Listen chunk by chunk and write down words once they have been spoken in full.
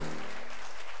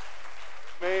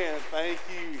Thank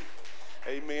you.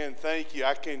 Amen. Thank you.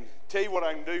 I can tell you what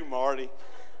I can do, Marty.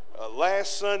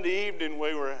 Last Sunday evening,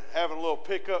 we were having a little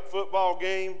pickup football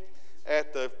game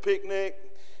at the picnic,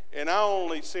 and I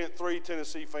only sent 3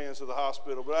 Tennessee fans to the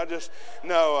hospital. But I just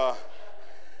know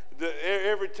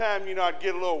every time, I'd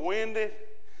get a little winded,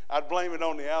 I'd blame it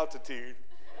on the altitude.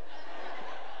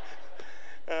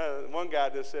 One guy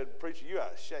just said, "Preacher, you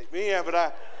out of shape."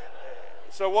 Yeah,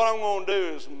 so what I'm going to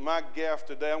do is my gaffe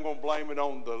today, I'm going to blame it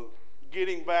on the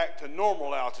getting back to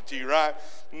normal altitude, right?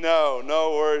 No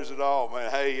worries at all, man.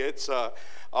 Hey, it's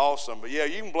awesome. But yeah,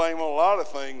 you can blame on a lot of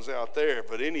things out there.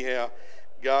 But anyhow,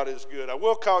 God is good. I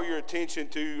will call your attention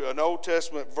to an Old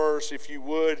Testament verse, if you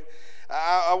would.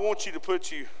 I want you to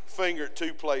put your finger at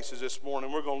 2 places this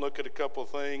morning. We're going to look at a couple of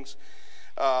things.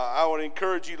 I would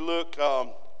encourage you to look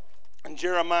in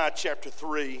Jeremiah chapter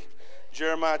 3.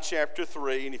 Jeremiah chapter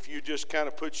 3, and if you just kind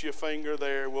of put your finger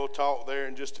there, we'll talk there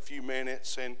in just a few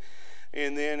minutes, and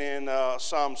then in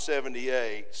Psalm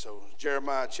 78. So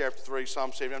Jeremiah chapter 3,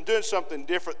 Psalm 78. I'm doing something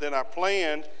different than I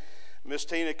planned. Miss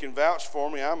Tina can vouch for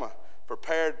me. I'm a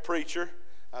prepared preacher.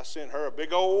 I sent her a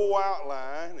big old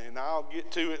outline, and I'll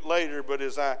get to it later, but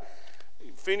as I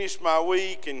finished my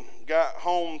week and got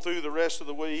home through the rest of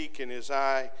the week, and as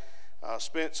I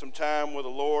spent some time with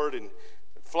the Lord, and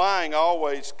flying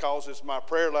always causes my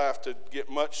prayer life to get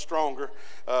much stronger,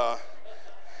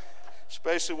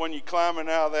 especially when you're climbing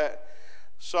out of that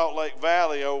Salt Lake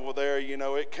Valley over there.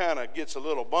 It kind of gets a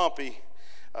little bumpy,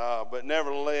 but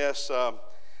nevertheless,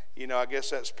 I guess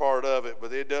that's part of it.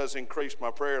 But it does increase my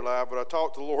prayer life. But I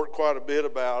talked to the Lord quite a bit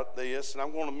about this, and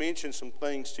I'm going to mention some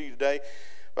things to you today.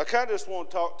 But I kind of just want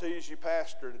to talk to you as your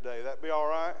pastor today. That be all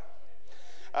right?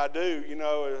 I do.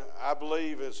 I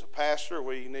believe as a pastor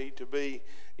we need to be,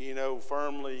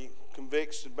 firmly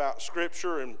convicted about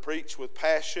Scripture and preach with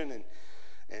passion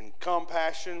and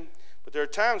compassion. But there are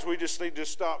times we just need to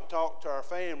stop and talk to our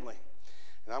family.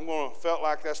 And felt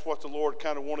like that's what the Lord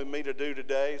kind of wanted me to do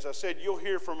today. As I said, you'll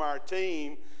hear from our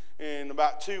team in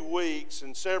about 2 weeks,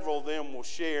 and several of them will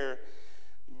share.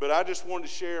 But I just wanted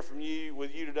to share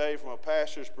with you today from a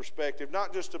pastor's perspective,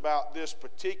 not just about this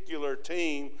particular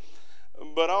team,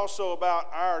 but also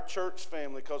about our church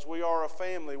family, because we are a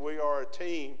family, we are a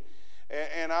team,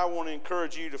 and I want to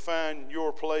encourage you to find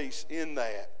your place in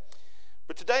that.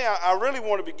 But today I really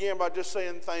want to begin by just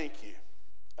saying thank you.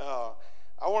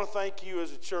 I want to thank you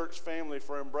as a church family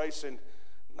for embracing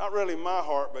not really my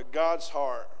heart, but God's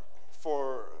heart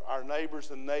for our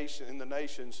neighbors in the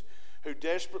nations who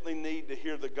desperately need to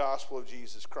hear the gospel of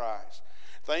Jesus Christ.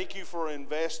 Thank you for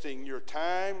investing your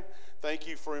time. Thank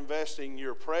you for investing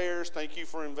your prayers. Thank you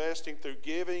for investing through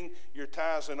giving your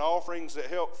tithes and offerings that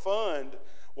help fund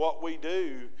what we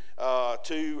do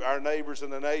to our neighbors in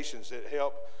the nations, that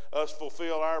help us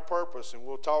fulfill our purpose. And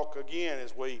we'll talk again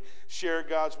as we share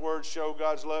God's word, show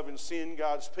God's love, and send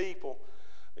God's people.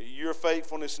 Your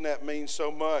faithfulness in that means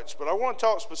so much. But I want to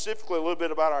talk specifically a little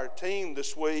bit about our team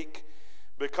this week,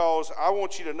 because I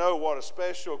want you to know what a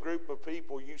special group of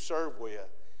people you serve with.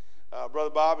 Brother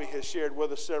Bobby has shared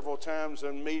with us several times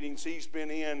in meetings he's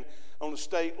been in on the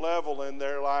state level, and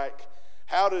they're like,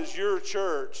 how does your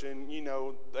church, and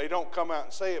they don't come out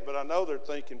and say it, but I know they're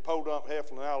thinking Podunk,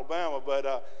 Heflin, Alabama,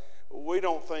 but we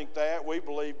don't think that. We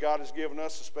believe God has given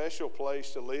us a special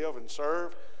place to live and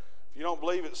serve. If you don't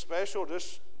believe it's special,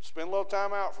 just spend a little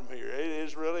time out from here.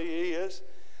 It really is.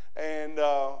 And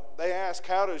they ask,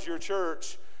 how does your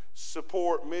church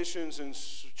support missions and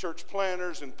church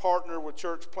planners and partner with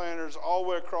church planners all the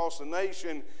way across the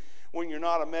nation when you're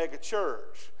not a mega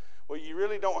church? Well, you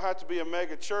really don't have to be a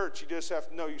mega church. You just have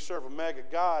to know you serve a mega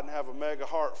God and have a mega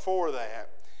heart for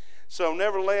that. So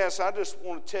nevertheless, I just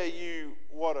want to tell you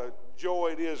what a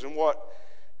joy it is and what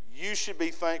you should be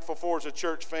thankful for as a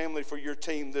church family for your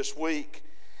team this week.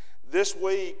 This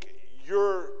week,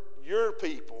 your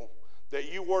people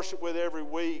that you worship with every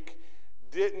week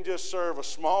didn't just serve a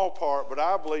small part, but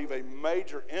I believe a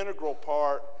major integral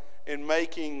part in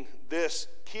making this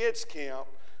kids camp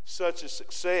such a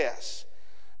success.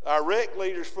 Our rec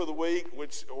leaders for the week,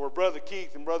 which were Brother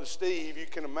Keith and Brother Steve, you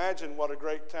can imagine what a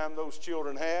great time those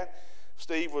children had.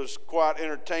 Steve was quite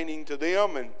entertaining to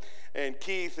them, and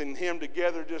Keith and him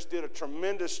together just did a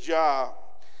tremendous job.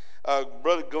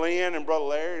 Brother Glenn and Brother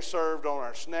Larry served on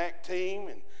our snack team,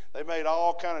 and they made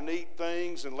all kind of neat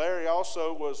things, and Larry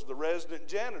also was the resident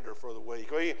janitor for the week.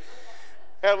 We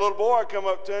had a little boy come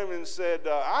up to him and said,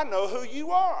 I know who you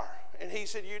are. And he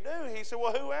said, you do? He said,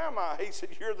 well, who am I? He said,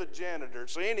 you're the janitor.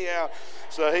 So anyhow,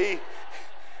 he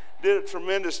did a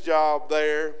tremendous job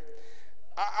there.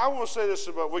 I want to say this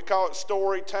about, we call it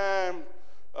story time.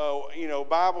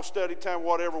 Bible study time,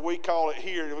 whatever we call it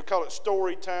here. We call it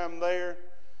story time there.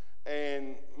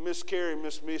 And Miss Carrie and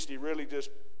Miss Misty really just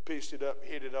pitched it up,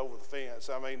 hit it over the fence.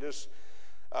 I mean,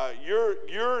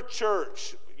 your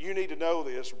church, you need to know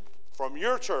this, from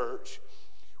your church,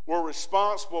 we're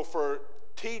responsible for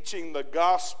teaching the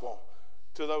gospel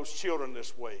to those children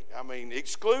this week. I mean,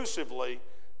 exclusively,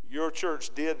 your church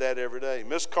did that every day.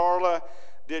 Miss Carla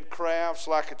did crafts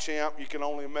like a champ. You can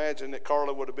only imagine that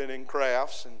Carla would have been in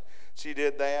crafts, and she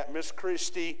did that. Miss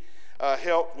Christie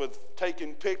helped with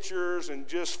taking pictures and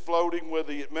just floating with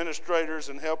the administrators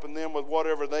and helping them with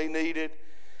whatever they needed.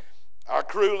 Our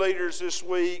crew leaders this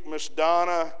week, Miss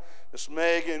Donna, Miss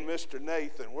Megan, Mr.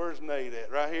 Nathan. Where's Nate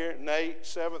at? Right here. Nate,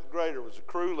 7th grader, was a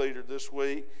crew leader this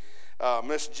week.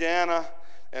 Miss Jana,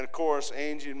 and of course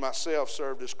Angie and myself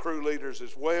served as crew leaders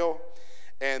as well.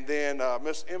 And then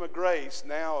Miss Emma Grace,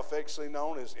 now affectionately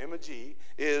known as Emma G,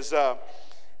 was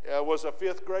a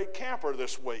 5th grade camper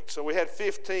this week. So we had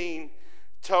 15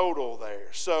 total there.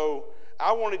 So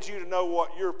I wanted you to know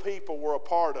what your people were a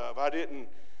part of. I didn't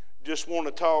just want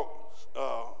to talk,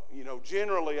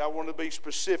 generally. I want to be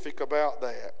specific about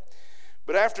that.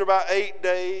 But after about 8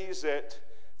 days at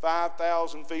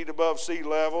 5,000 feet above sea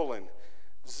level and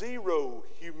 0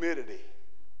 humidity,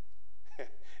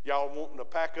 y'all wanting to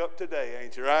pack up today,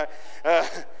 ain't you, right?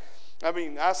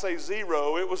 I say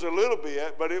 0. It was a little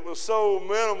bit, but it was so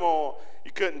minimal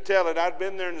you couldn't tell it. I'd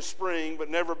been there in the spring, but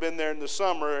never been there in the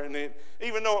summer. And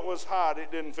even though it was hot,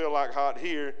 it didn't feel like hot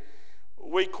here.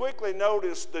 We quickly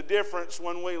noticed the difference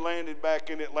when we landed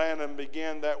back in Atlanta and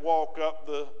began that walk up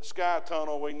the sky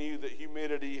tunnel. We knew that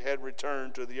humidity had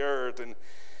returned to the earth, and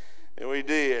we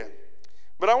did.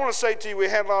 But I want to say to you, we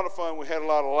had a lot of fun. We had a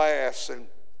lot of laughs. And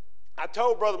I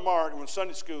told Brother Mark in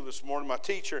Sunday school this morning, my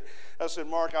teacher, I said,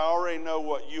 Mark, I already know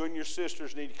what you and your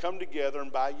sisters need to come together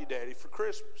and buy you Daddy for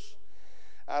Christmas.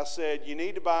 I said, you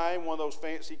need to buy him one of those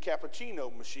fancy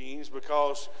cappuccino machines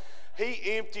because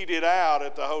he emptied it out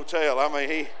at the hotel. I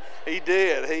mean, he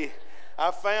did.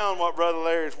 I found what Brother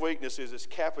Larry's weakness is. It's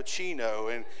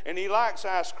cappuccino. And he likes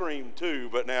ice cream too,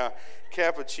 but now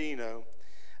cappuccino.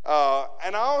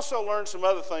 And I also learned some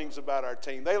other things about our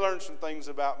team. They learned some things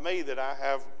about me that I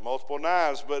have multiple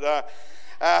knives. But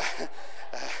I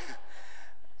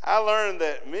learned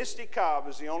that Misty Cobb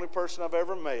is the only person I've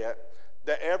ever met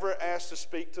that ever asked to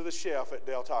speak to the chef at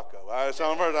Del Taco. That's the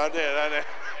only person I did.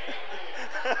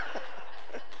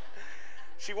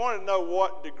 She wanted to know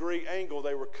what degree angle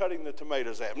they were cutting the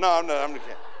tomatoes at. No, I'm just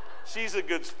kidding. She's a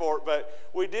good sport,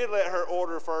 but we did let her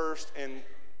order first, and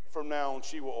from now on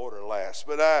she will order last.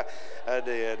 But I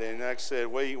did, and like I said,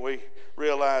 we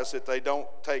realized that they don't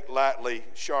take lightly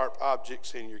sharp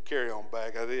objects in your carry-on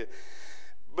bag. I did.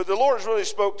 But the Lord has really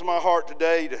spoke to my heart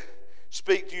today to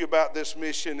speak to you about this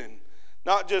mission, and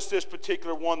not just this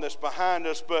particular one that's behind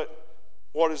us, but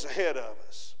what is ahead of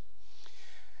us.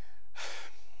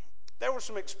 There were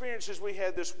some experiences we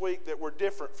had this week that were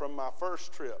different from my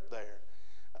first trip there.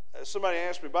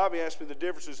 Bobby asked me the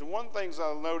differences, and one of the things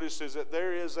I noticed is that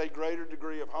there is a greater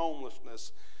degree of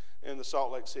homelessness in the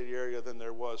Salt Lake City area than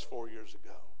there was 4 years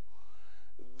ago.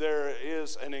 There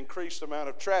is an increased amount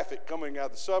of traffic coming out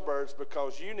of the suburbs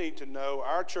because you need to know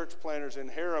our church planters in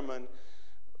Harriman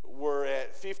were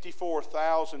at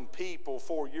 54,000 people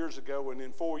 4 years ago, and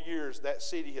in 4 years that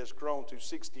city has grown to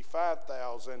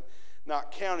 65,000,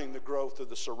 not counting the growth of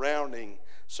the surrounding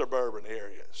suburban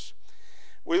areas.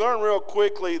 We learned real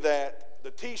quickly that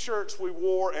the t-shirts we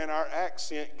wore and our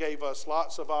accent gave us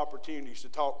lots of opportunities to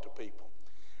talk to people.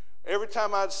 Every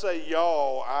time I'd say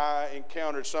y'all, I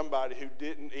encountered somebody who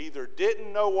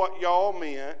didn't know what y'all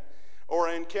meant, or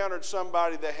I encountered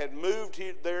somebody that had moved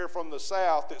there from the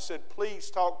south that said,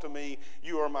 please talk to me,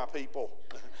 you are my people.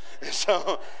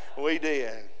 So we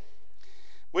did.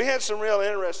 We had some real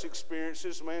interesting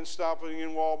experiences. A man stopping in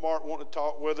Walmart wanting to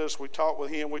talk with us. We talked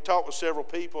with him. We talked with several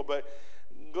people, but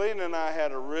Glenn and I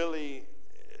had a really,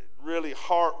 really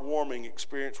heartwarming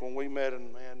experience when we met a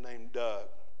man named Doug.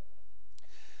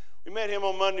 We met him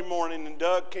on Monday morning, and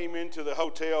Doug came into the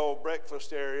hotel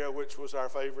breakfast area, which was our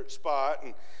favorite spot.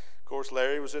 And of course,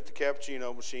 Larry was at the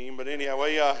cappuccino machine. But anyhow,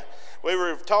 we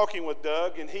were talking with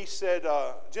Doug, and he said,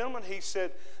 gentlemen, he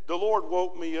said, the Lord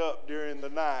woke me up during the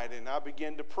night, and I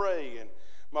began to pray, and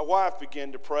my wife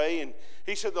began to pray. And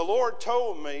he said, the Lord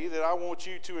told me that I want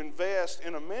you to invest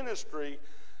in a ministry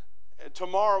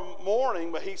tomorrow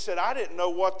morning. But he said, I didn't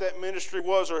know what that ministry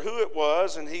was or who it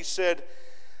was. And he said,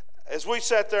 as we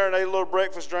sat there and ate a little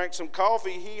breakfast, drank some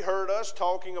coffee, he heard us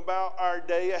talking about our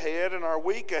day ahead and our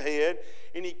week ahead.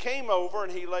 And he came over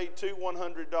and he laid two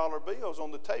 $100 bills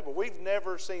on the table. We've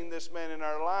never seen this man in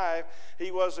our life.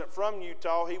 He wasn't from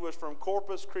Utah. He was from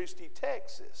Corpus Christi,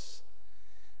 Texas.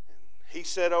 He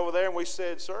sat over there and we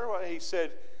said, sir, what? He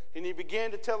said, and he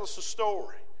began to tell us a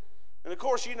story. And of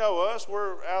course, you know us,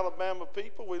 we're Alabama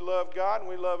people. We love God and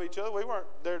we love each other. We weren't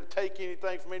there to take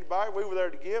anything from anybody. We were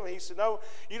there to give. And he said, no,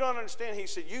 you don't understand. He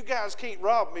said, you guys can't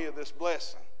rob me of this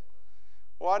blessing.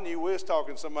 Well, I knew we was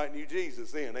talking to somebody who knew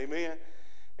Jesus then, amen.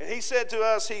 And he said to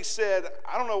us, he said,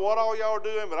 I don't know what all y'all are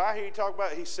doing, but I hear you talk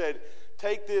about it. He said,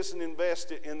 take this and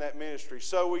invest it in that ministry.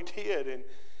 So we did. And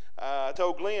I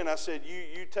told Glenn, I said,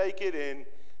 you take it, and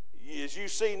as you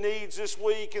see needs this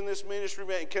week in this ministry,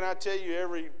 man, can I tell you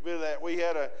every bit of that? We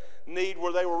had a need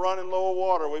where they were running low of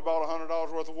water. We bought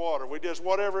 $100 worth of water. We just,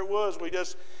 whatever it was, we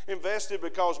just invested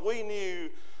because we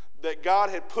knew that God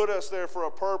had put us there for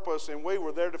a purpose, and we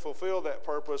were there to fulfill that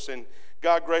purpose, and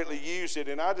God greatly used it.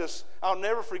 And I'll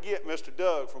never forget Mr.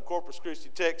 Doug from Corpus Christi,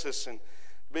 Texas, and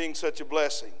being such a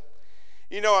blessing.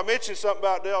 You know, I mentioned something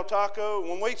about Del Taco.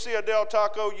 When we see a Del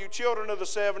Taco, you children of the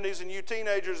 70s and you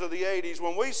teenagers of the 80s,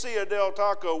 when we see a Del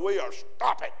Taco, we are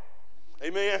stopping.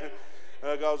 Amen?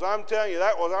 Because I'm telling you,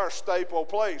 that was our staple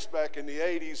place back in the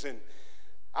 80s. And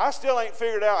I still ain't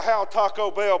figured out how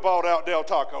Taco Bell bought out Del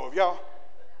Taco. Have y'all?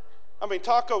 I mean,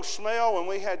 taco smell when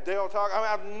we had Del Taco. I mean,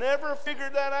 I've never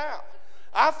figured that out.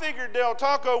 I figured Del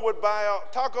Taco would buy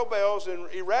out Taco Bells and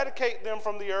eradicate them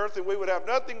from the earth, and we would have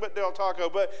nothing but Del Taco.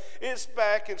 But it's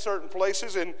back in certain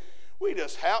places, and we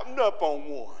just happened up on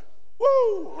one.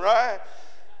 Woo, right?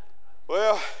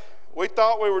 Well, we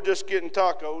thought we were just getting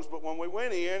tacos, but when we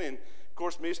went in, and of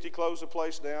course Misty closed the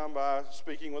place down by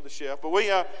speaking with the chef. But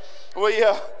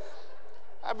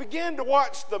I began to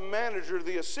watch the manager,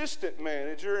 the assistant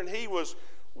manager, and he was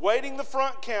waiting the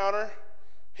front counter.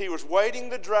 He was waiting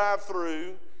the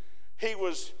drive-through. He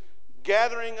was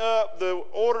gathering up the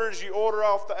orders you order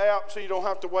off the app so you don't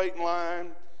have to wait in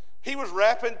line. He was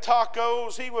wrapping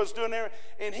tacos. He was doing everything.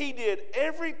 And he did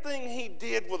everything he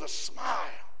did with a smile.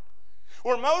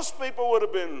 Where most people would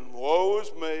have been, woe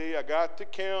is me. I got the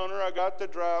counter. I got the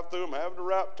drive-through. I'm having to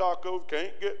wrap tacos.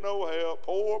 Can't get no help.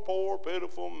 Poor, poor,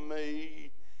 pitiful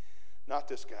me. Not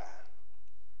this guy.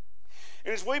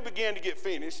 And as we began to get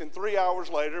finished, and 3 hours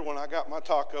later, when I got my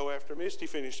taco after Misty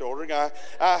finished ordering,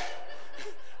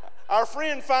 our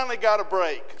friend finally got a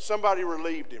break. Somebody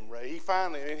relieved him, Ray.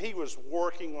 And he was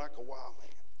working like a wild man.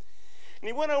 And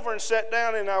he went over and sat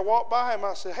down, and I walked by him.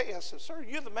 I said, hey, I said, sir,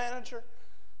 you're the manager?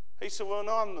 He said, well,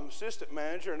 no, I'm the assistant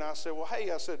manager. And I said, well, hey,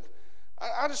 I said,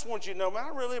 I just want you to know, man,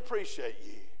 I really appreciate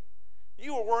you.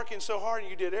 You were working so hard,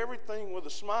 and you did everything with a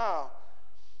smile.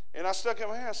 And I stuck in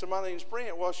my hand. I said, my name's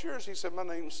Brent. Well, it's yours. He said, my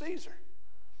name's Caesar.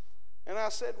 And I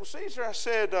said, well, Caesar, I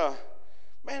said,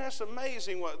 man, that's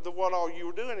amazing what all you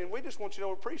were doing. And we just want you to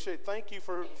know, appreciate it. Thank you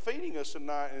for feeding us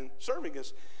tonight and serving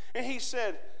us. And he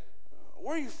said,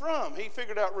 where are you from? He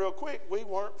figured out real quick we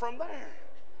weren't from there.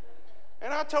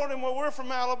 And I told him, well, we're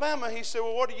from Alabama. He said,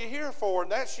 well, what are you here for?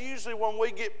 And that's usually when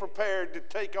we get prepared to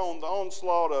take on the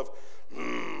onslaught of,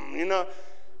 you know.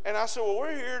 And I said, well,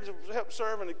 we're here to help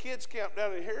serve in the kids' camp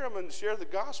down in Hiram and share the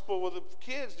gospel with the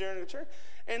kids during the church.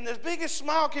 And the biggest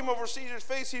smile came over Caesar's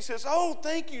face. He says, oh,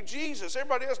 thank you, Jesus.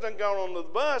 Everybody else done gone on the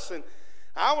bus, and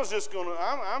I was just going to,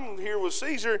 I'm here with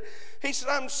Caesar. He said,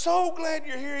 I'm so glad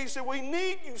you're here. He said, we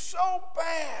need you so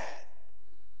bad.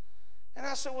 And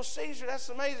I said, well, Caesar, that's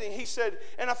amazing. He said,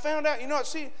 and I found out, you know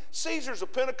what, Caesar's a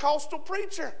Pentecostal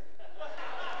preacher.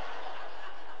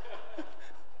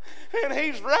 And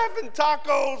he's wrapping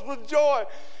tacos with joy.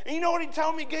 And you know what he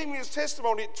told me? He gave me his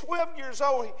testimony. At 12 years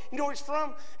old, you know where he's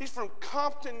from? He's from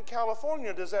Compton,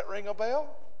 California. Does that ring a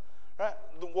bell? Right?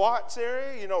 The Watts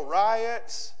area, you know,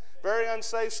 riots, very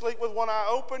unsafe, sleep with one eye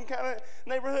open kind of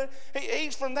neighborhood.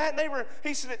 He's from that neighborhood.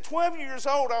 He said, at 12 years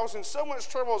old, I was in so much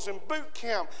trouble. I was in boot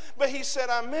camp. But he said,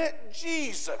 I met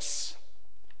Jesus.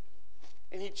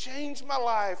 And he changed my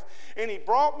life, and he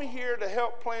brought me here to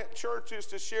help plant churches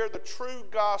to share the true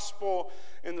gospel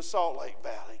in the Salt Lake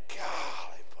Valley.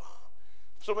 Golly,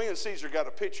 so me and Caesar got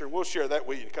a picture, and we'll share that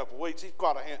with you in a couple of weeks. He's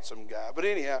quite a handsome guy. But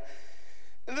anyhow,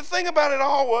 and the thing about it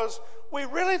all was, we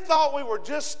really thought we were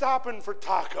just stopping for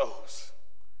tacos.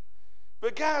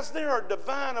 But guys, there are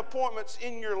divine appointments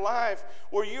in your life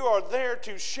where you are there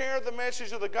to share the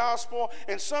message of the gospel,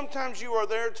 and sometimes you are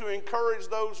there to encourage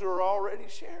those who are already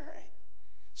sharing.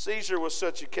 Caesar was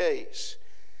such a case.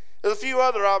 There's a few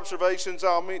other observations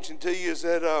I'll mention to you is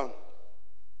that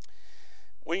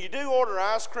When you do order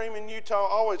ice cream in Utah,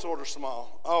 always order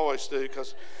small. Always do,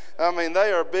 because, I mean,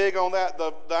 they are big on that.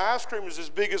 The ice cream is as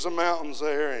big as the mountains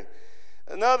there. And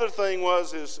another thing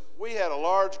is we had a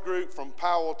large group from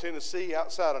Powell, Tennessee,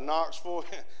 outside of Knoxville,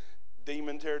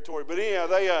 demon territory. But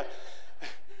anyhow,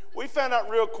 we found out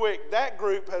real quick that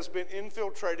group has been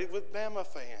infiltrated with Bama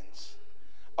fans.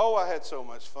 Oh, I had so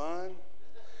much fun.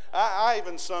 I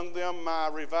even sung them my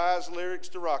revised lyrics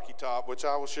to Rocky Top, which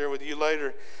I will share with you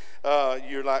later.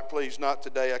 You're like, please, not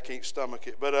today. I can't stomach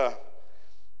it. But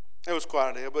it was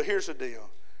quite a deal. But here's the deal.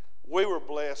 We were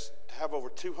blessed to have over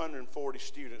 240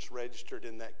 students registered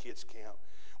in that kids camp.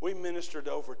 We ministered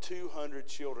to over 200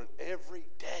 children every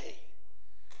day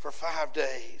for 5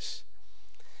 days.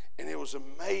 And it was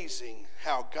amazing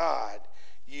how God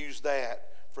used that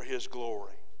for his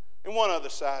glory. And one other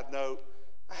side note,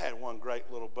 I had one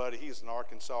great little buddy. He's an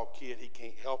Arkansas kid. He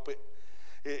can't help it.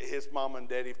 His mom and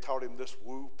daddy taught him this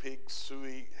woo pig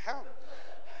suey.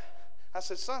 I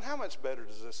said, son, how much better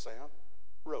does this sound?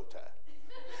 Roll Tide.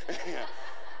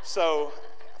 So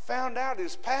I found out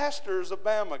his pastor is a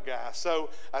Bama guy. So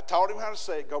I taught him how to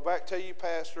say it. Go back, tell your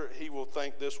pastor. He will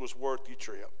think this was worth your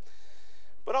trip.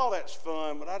 But all that's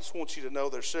fun. But I just want you to know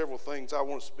there's several things I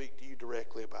want to speak to you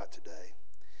directly about today.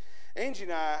 Angie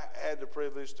and I had the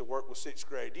privilege to work with 6th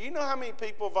grade. Do you know how many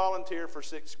people volunteer for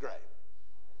 6th grade?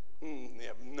 Yeah,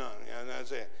 none. Yeah,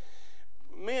 that's it.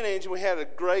 Me and Angie, we had a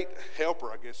great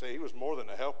helper, I guess. He was more than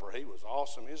a helper. He was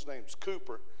awesome. His name's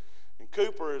Cooper. And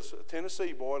Cooper is a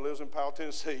Tennessee boy, lives in Powell,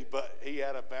 Tennessee, but he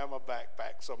had a Bama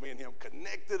backpack. So me and him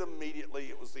connected immediately.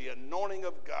 It was the anointing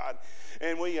of God.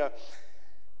 And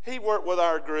he worked with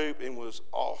our group and was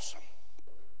awesome.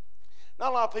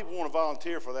 Not a lot of people want to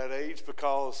volunteer for that age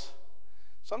because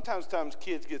sometimes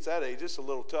kids get that age, it's a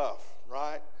little tough,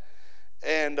 right?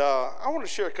 And I want to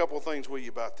share a couple of things with you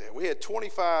about that. We had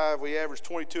 25. We averaged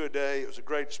 22 a day. It was a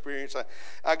great experience.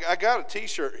 I got a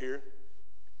T-shirt here.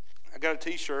 I got a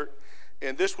T-shirt,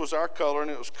 and this was our color,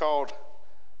 and it was called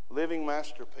Living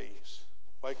Masterpiece.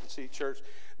 Wake and See Church.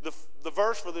 The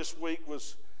verse for this week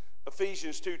was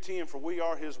Ephesians 2:10, for we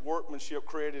are his workmanship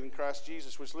created in Christ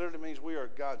Jesus, which literally means we are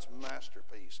God's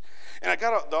masterpiece. And I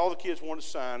got all the kids wanted to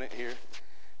sign it here.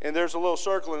 And there's a little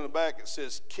circle in the back that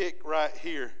says, kick right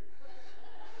here.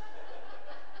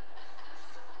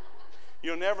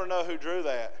 You'll never know who drew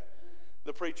that.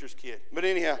 The preacher's kid. But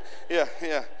anyhow,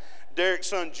 yeah. Derek's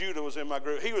son Judah was in my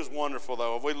group. He was wonderful,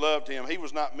 though. We loved him. He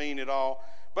was not mean at all.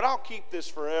 But I'll keep this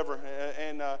forever.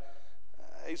 And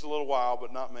he's a little wild,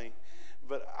 but not mean.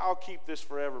 But I'll keep this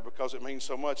forever because it means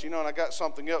so much. You know, and I got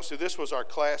something else. See, this was our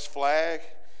class flag.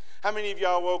 How many of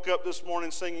y'all woke up this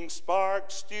morning singing Spark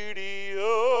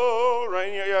Studio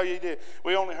Rain? Yeah, you did.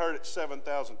 We only heard it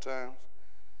 7,000 times.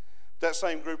 That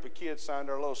same group of kids signed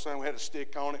our little sign. We had a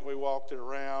stick on it. We walked it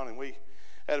around, and we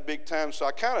had a big time. So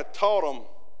I kind of taught them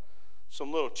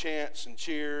some little chants and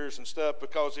cheers and stuff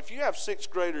because if you have 6th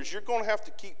graders, you're going to have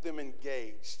to keep them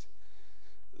engaged.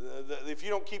 If you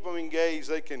don't keep them engaged,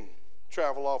 they can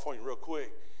travel off on you real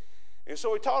quick. And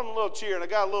so we taught them a little cheer, and I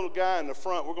got a little guy in the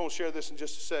front. We're going to share this in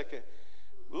just a second.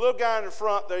 The little guy in the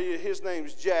front there, his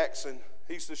name's Jackson.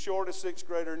 He's the shortest 6th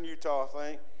grader in Utah, I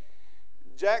think.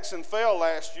 Jackson fell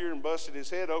last year and busted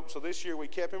his head open, so this year we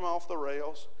kept him off the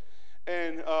rails.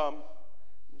 And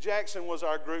Jackson was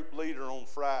our group leader on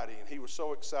Friday, and he was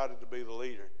so excited to be the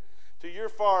leader. To your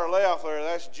far left there,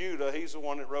 that's Judah. He's the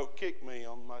one that wrote "Kick Me"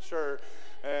 on my shirt.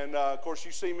 And, of course,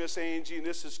 you see Miss Angie, and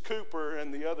this is Cooper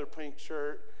in the other pink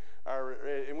shirt.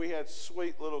 And we had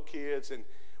sweet little kids, and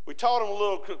we taught them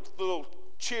a little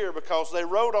cheer because they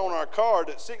wrote on our card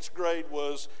that 6th grade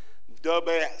was the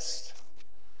best.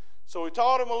 So we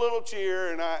taught them a little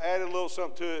cheer, and I added a little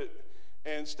something to it.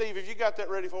 And Steve, have you got that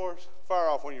ready for us? Fire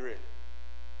off when you're ready.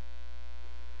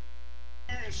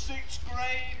 Here in 6th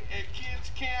grade at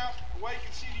Kids Camp,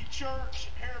 Awaken City Church,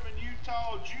 Harriman,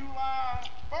 Utah, July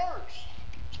 1st,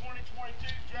 2022.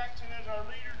 Jackson is our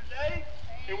leader today.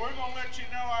 And we're going to let you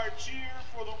know our cheer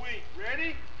for the week.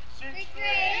 Ready? 6th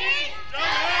grade is the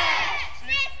best.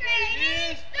 6th grade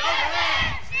is the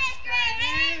best. 6th grade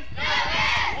is the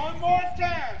best. One more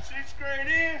time. 6th grade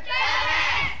is the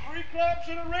best. 3 claps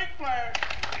and a Ric Flair.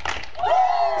 Woo!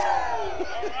 All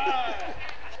right.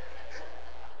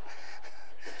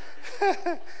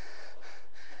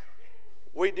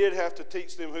 We did have to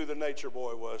teach them who the nature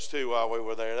boy was, too, while we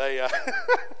were there.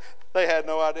 They had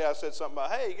no idea. I said something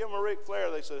about, hey, give them a Ric Flair.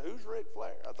 They said, who's Ric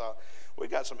Flair? I thought, we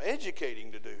got some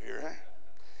educating to do here. Huh?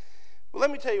 Well,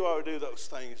 let me tell you why we do those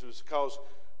things. It was because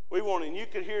we wanted, and you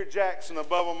could hear Jackson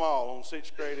above them all on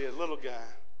 6th grade, a little guy.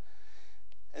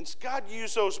 And God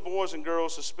used those boys and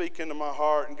girls to speak into my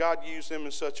heart, and God used them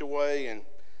in such a way. And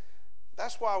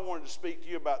That's why I wanted to speak to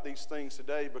you about these things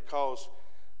today, because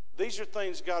these are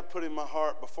things God put in my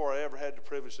heart before I ever had the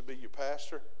privilege to be your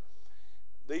pastor.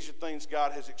 These are things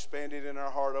God has expanded in our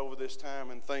heart over this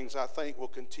time, and things I think will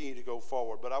continue to go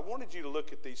forward. But I wanted you to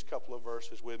look at these couple of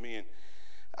verses with me, and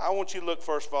I want you to look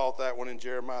first of all at that one in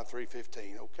Jeremiah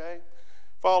 3:15, okay?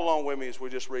 Follow along with me as we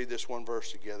just read this one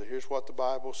verse together. Here's what the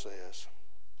Bible says.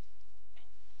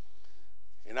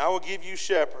 And I will give you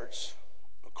shepherds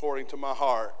according to my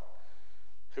heart,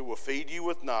 who will feed you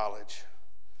with knowledge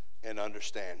and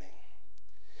understanding.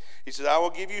 He says, I will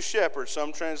give you shepherds.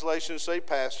 Some translations say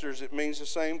pastors. It means the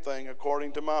same thing,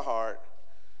 according to my heart,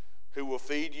 who will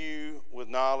feed you with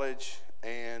knowledge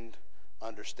and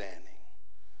understanding.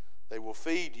 They will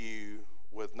feed you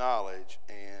with knowledge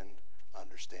and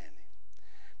understanding.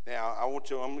 Now,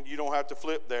 you don't have to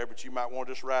flip there, but you might want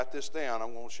to just write this down.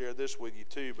 I'm going to share this with you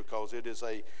too, because it is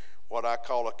what I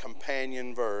call a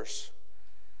companion verse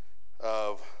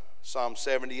of Psalm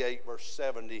 78, verse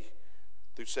 70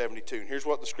 through 72. And here's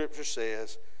what the scripture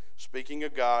says. Speaking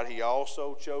of God, he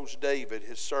also chose David,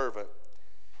 his servant,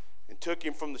 and took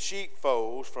him from the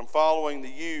sheepfolds, from following the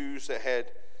ewes that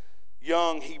had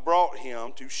young. He brought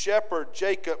him to shepherd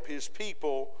Jacob, his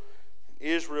people, and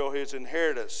Israel, his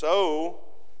inheritance. So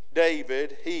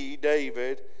David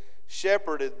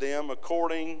shepherded them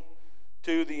according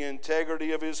to the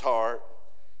integrity of his heart,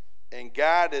 and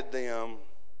guided them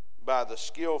by the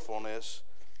skillfulness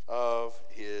of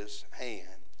his hand.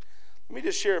 Let me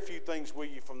just share a few things with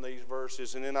you from these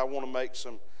verses, and then I want to make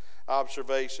some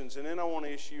observations, and then I want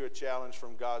to issue a challenge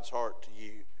from God's heart to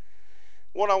you.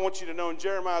 What I want you to know, in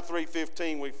Jeremiah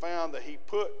 3:15, we found that he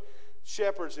put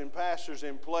shepherds and pastors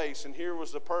in place, and here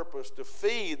was the purpose: to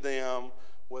feed them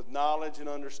with knowledge and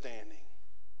understanding.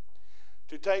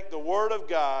 To take the Word of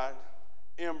God,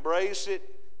 embrace it,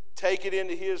 take it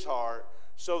into his heart,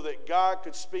 so that God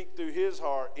could speak through his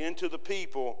heart into the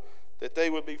people, that they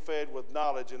would be fed with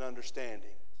knowledge and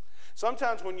understanding.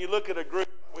 Sometimes when you look at a group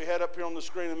we had up here on the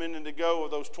screen a minute ago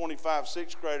of those 25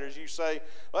 sixth graders, you say,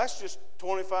 well, that's just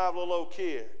 25 little old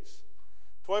kids.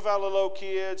 25 little old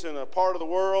kids in a part of the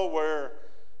world where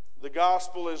the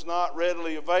gospel is not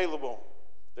readily available.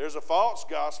 There's a false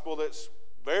gospel that's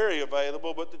very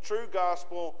available, but the true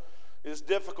gospel is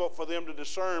difficult for them to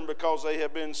discern, because they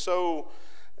have been so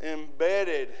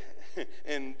embedded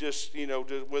in just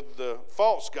with the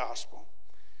false gospel.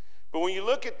 But when you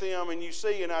look at them and you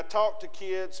see, and I talk to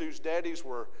kids whose daddies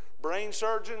were brain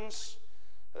surgeons,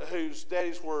 whose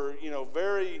daddies were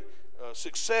very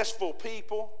successful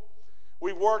people.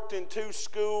 We worked in 2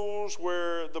 schools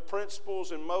where the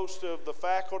principals and most of the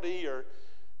faculty are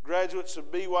graduates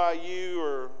of BYU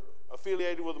or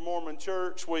affiliated with the Mormon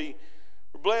Church. We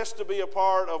were blessed to be a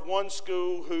part of one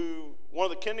school who one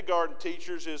of the kindergarten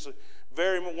teachers is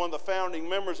one of the founding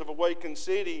members of Awaken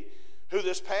City, who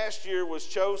this past year was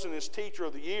chosen as Teacher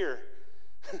of the Year.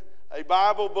 A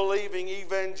Bible-believing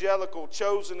evangelical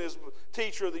chosen as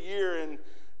Teacher of the Year in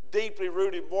deeply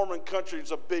rooted Mormon country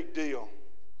is a big deal.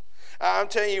 I'm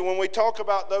telling you, when we talk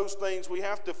about those things, we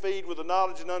have to feed with the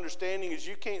knowledge and understanding. Is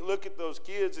you can't look at those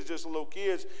kids as just little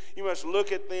kids. You must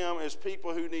look at them as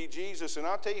people who need Jesus. And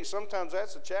I'll tell you, sometimes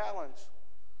that's a challenge.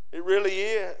 It really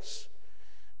is.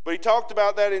 But he talked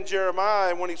about that in Jeremiah.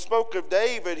 And when he spoke of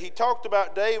David, he talked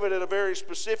about David at a very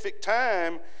specific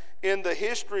time in the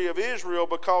history of Israel,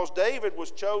 because David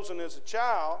was chosen as a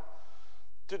child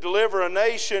to deliver a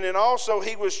nation, and also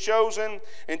he was chosen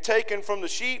and taken from the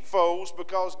sheepfolds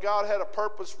because God had a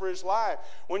purpose for his life.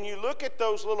 When you look at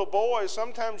those little boys,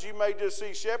 sometimes you may just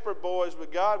see shepherd boys,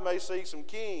 but God may see some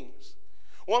kings.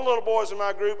 One little boy's in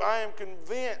my group, I am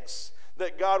convinced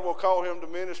that God will call him to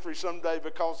ministry someday,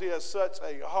 because he has such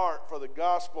a heart for the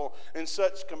gospel and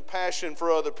such compassion for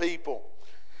other people.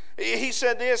 He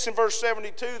said this in verse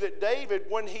 72, that David,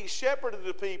 when he shepherded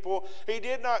the people, he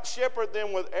did not shepherd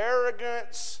them with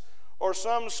arrogance or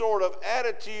some sort of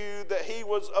attitude that he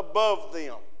was above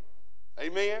them.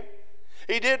 Amen?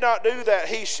 He did not do that.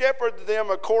 He shepherded them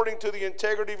according to the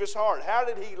integrity of his heart. How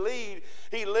did he lead?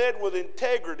 He led with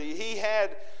integrity. He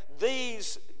had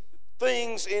these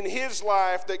things in his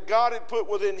life that God had put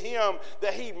within him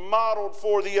that he modeled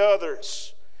for the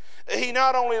others. He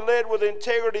not only led with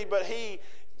integrity, but he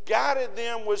guided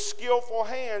them with skillful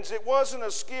hands. It wasn't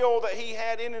a skill that he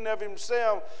had in and of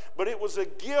himself, but it was a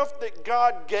gift that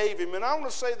God gave him. And I want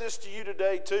to say this to you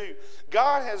today too.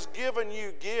 God has given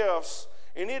you gifts,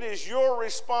 and it is your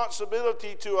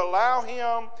responsibility to allow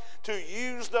him to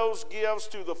use those gifts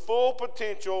to the full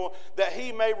potential that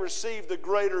he may receive the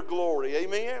greater glory.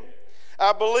 Amen?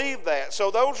 I believe that.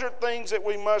 So those are things that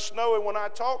we must know. And when I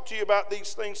talk to you about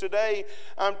these things today,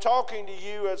 I'm talking to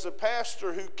you as a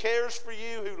pastor who cares for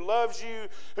you, who loves you,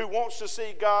 who wants to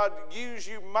see God use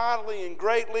you mightily and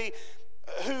greatly,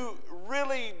 who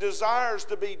really desires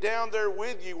to be down there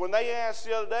with you. When they asked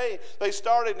the other day, they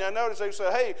started, and I noticed they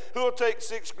said, hey, who will take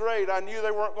 6th grade? I knew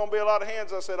there weren't going to be a lot of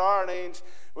hands. I said, all right, Ange,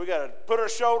 we got to put our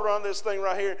shoulder on this thing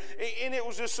right here. And it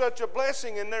was just such a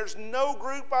blessing, and there's no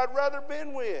group I'd rather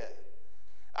been with.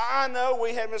 I know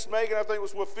we had Miss Megan, I think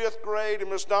was with 5th grade, and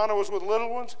Miss Donna was with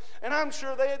little ones, and I'm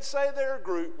sure they'd say their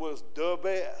group was the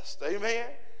best. Amen?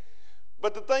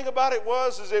 But the thing about it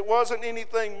was it wasn't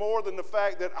anything more than the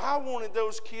fact that I wanted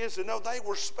those kids to know they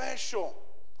were special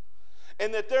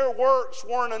and that their works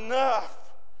weren't enough,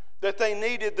 that they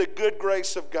needed the good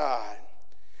grace of God.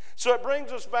 So it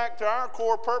brings us back to our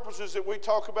core purposes that we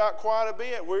talk about quite a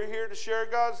bit. We're here to share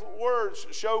God's words,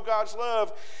 show God's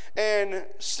love, and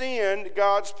send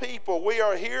God's people. We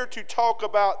are here to talk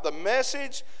about the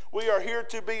message. We are here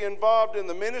to be involved in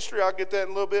the ministry. I'll get that in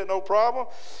a little bit, no problem.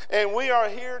 And we are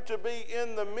here to be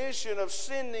in the mission of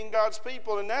sending God's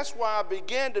people. And that's why I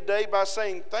began today by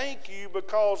saying thank you,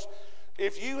 because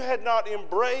if you had not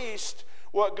embraced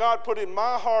what God put in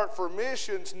my heart for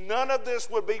missions, none of this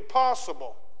would be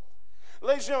possible.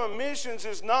 Ladies and gentlemen, missions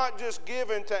is not just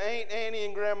given to Aunt Annie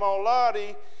and Grandma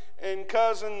Lottie and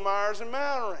Cousin Myers and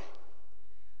Mallory.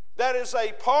 That is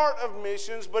a part of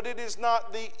missions, but it is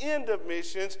not the end of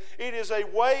missions. It is a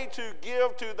way to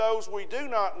give to those we do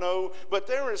not know, but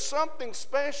there is something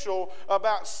special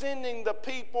about sending the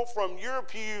people from your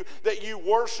pew that you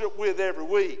worship with every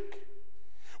week.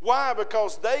 Why?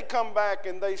 Because they come back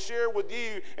and they share with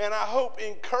you, and I hope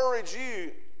encourage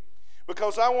you.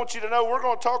 Because I want you to know we're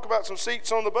going to talk about some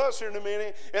seats on the bus here in a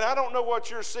minute. And I don't know what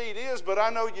your seat is, but I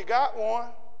know you got one.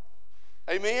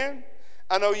 Amen?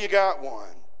 I know you got one.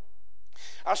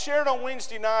 I shared on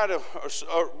Wednesday night,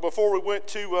 before we went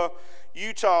to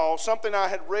Utah, something I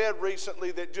had read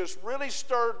recently that just really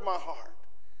stirred my heart.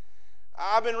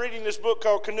 I've been reading this book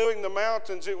called Canoeing the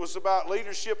Mountains. It was about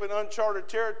leadership in uncharted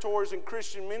territories and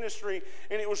Christian ministry.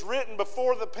 And it was written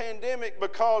before the pandemic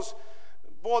because,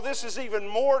 boy, this is even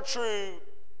more true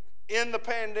in the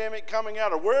pandemic coming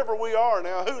out of wherever we are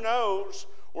now. Who knows?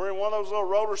 We're in one of those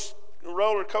little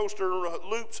roller coaster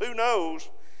loops. Who knows?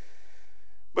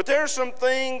 But there's some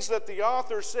things that the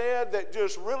author said that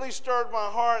just really stirred my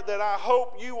heart that I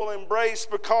hope you will embrace,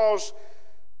 because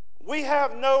we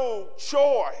have no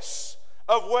choice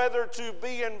of whether to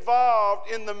be involved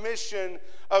in the mission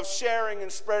of sharing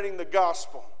and spreading the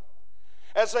gospel.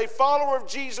 As a follower of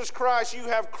Jesus Christ, you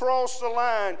have crossed the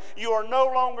line. You are no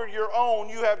longer your own.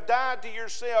 You have died to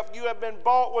yourself. You have been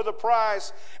bought with a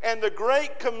price. And the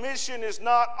Great Commission is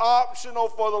not optional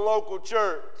for the local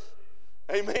church.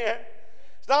 Amen.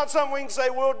 It's not something we can say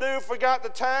we'll do if we got the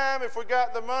time, if we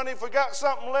got the money, if we got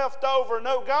something left over.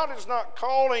 No, God is not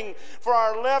calling for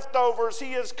our leftovers.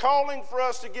 He is calling for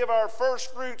us to give our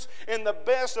first fruits in the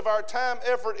best of our time,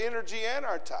 effort, energy, and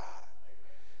our time.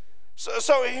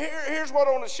 So here's what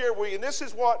I want to share with you. And this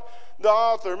is what the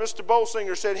author, Mr.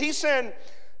 Bolsinger, said. He said,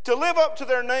 to live up to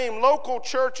their name, local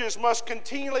churches must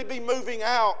continually be moving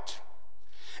out,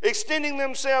 extending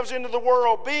themselves into the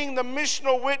world, being the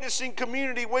missional witnessing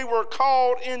community we were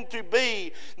called in to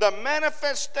be, the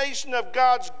manifestation of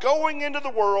God's going into the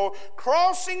world,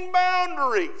 crossing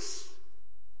boundaries.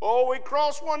 Oh, we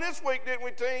crossed one this week, didn't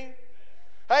we, team?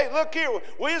 Hey, look here,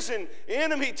 we was in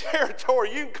enemy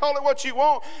territory. You can call it what you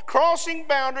want. Crossing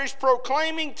boundaries,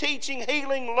 proclaiming, teaching,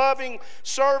 healing, loving,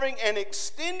 serving, and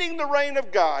extending the reign of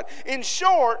God. In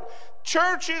short,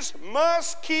 churches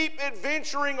must keep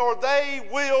adventuring or they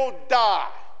will die.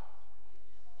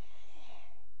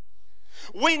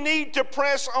 We need to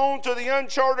press on to the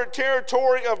uncharted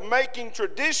territory of making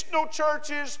traditional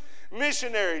churches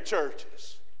missionary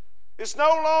churches. It's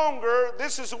no longer,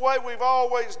 this is the way we've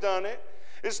always done it.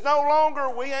 It's no longer,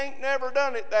 we ain't never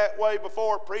done it that way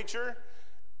before, preacher.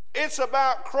 It's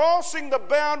about crossing the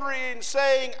boundary and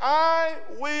saying, I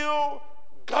will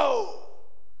go.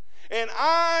 And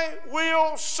I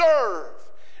will serve.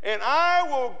 And I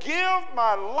will give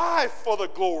my life for the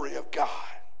glory of God.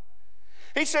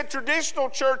 He said traditional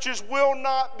churches will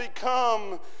not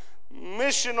become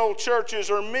missional churches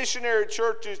or missionary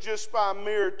churches just by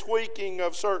mere tweaking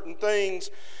of certain things.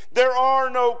 There are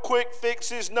no quick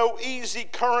fixes, no easy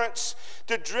currents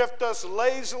to drift us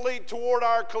lazily toward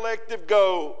our collective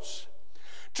goals.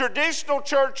 Traditional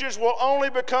churches will only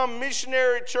become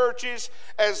missionary churches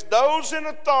as those in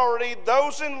authority,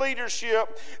 those in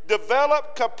leadership,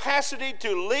 develop capacity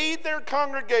to lead their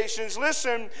congregations,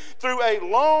 listen, through a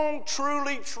long,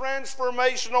 truly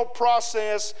transformational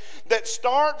process that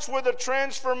starts with a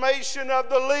transformation of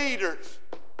the leaders.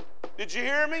 Did you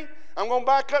hear me? I'm going to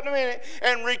back up in a minute.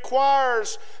 And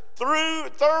requires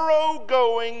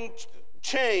thoroughgoing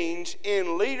change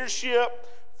in leadership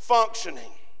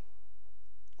functioning.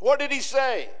 What did he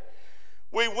say?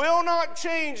 We will not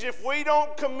change if we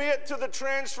don't commit to the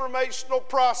transformational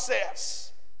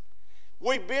process.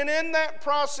 We've been in that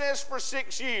process for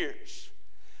 6 years.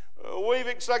 We've,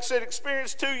 like I said,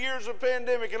 experienced 2 years of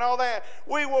pandemic and all that.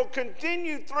 We will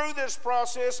continue through this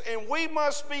process, and we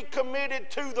must be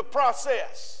committed to the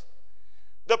process.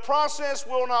 The process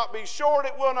will not be short,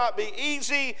 it will not be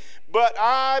easy, but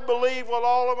I believe with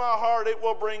all of my heart it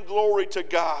will bring glory to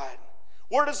God.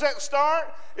 Where does that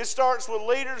start? It starts with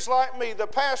leaders like me, the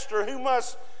pastor who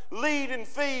must lead and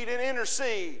feed and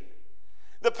intercede.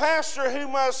 The pastor who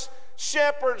must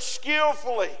shepherd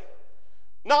skillfully,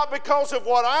 not because of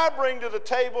what I bring to the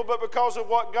table, but because of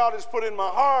what God has put in my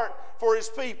heart for His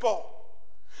people.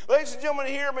 Ladies and gentlemen,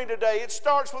 hear me today. It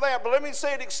starts with that, but let me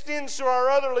say it extends to our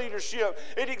other leadership.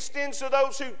 It extends to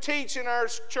those who teach in our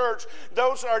church,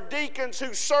 those are deacons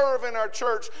who serve in our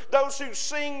church, those who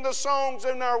sing the songs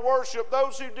in our worship,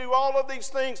 those who do all of these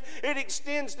things. It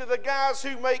extends to the guys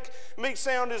who make me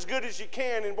sound as good as you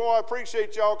can, and boy, I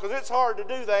appreciate y'all because it's hard to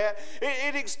do that.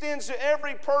 It extends to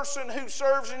every person who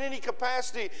serves in any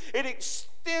capacity. It extends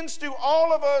to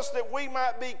all of us that we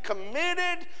might be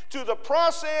committed to the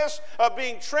process of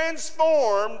being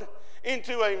transformed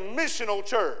into a missional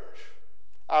church.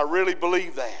 I really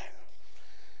believe that.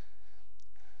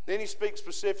 Then he speaks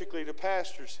specifically to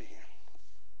pastors here.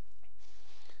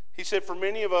 He said, for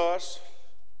many of us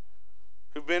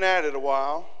who've been at it a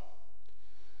while,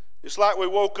 it's like we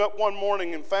woke up one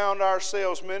morning and found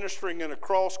ourselves ministering in a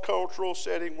cross-cultural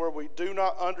setting where we do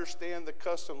not understand the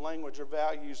custom, language, or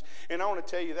values. And I want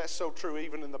to tell you that's so true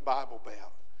even in the Bible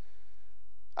Belt.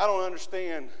 I don't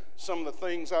understand some of the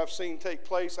things I've seen take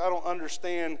place. I don't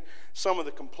understand some of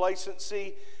the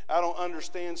complacency. I don't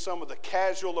understand some of the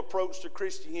casual approach to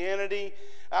Christianity.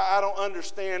 I don't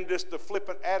understand just the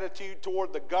flippant attitude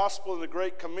toward the gospel and the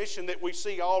Great Commission that we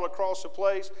see all across the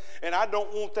place. And I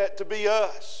don't want that to be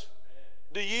us.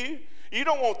 Do you? You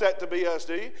don't want that to be us,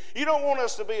 do you? You don't want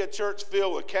us to be a church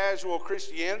filled with casual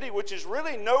Christianity, which is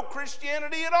really no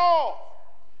Christianity at all.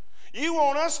 You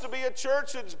want us to be a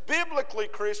church that's biblically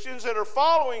Christians that are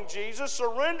following Jesus,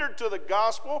 surrendered to the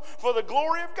gospel for the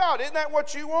glory of God. Isn't that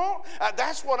what you want?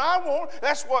 That's what I want.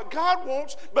 That's what God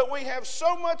wants. But we have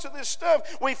so much of this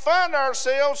stuff. We find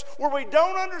ourselves where we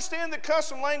don't understand the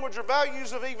custom, language, or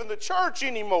values of even the church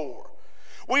anymore.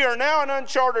 We are now in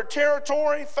uncharted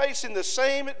territory, facing the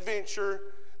same adventure,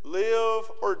 live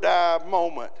or die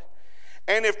moment.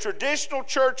 And if traditional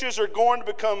churches are going to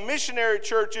become missionary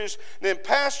churches, then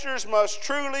pastors must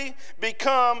truly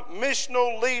become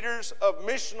missional leaders of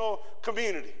missional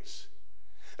communities.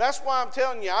 That's why I'm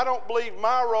telling you, I don't believe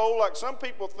my role, like some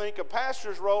people think a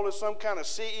pastor's role is some kind of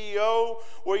CEO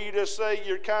where you just say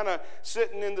you're kind of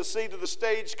sitting in the seat of the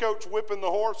stagecoach whipping the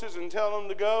horses and telling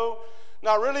them to go.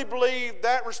 Now, I really believe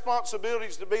that responsibility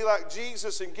is to be like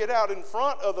Jesus and get out in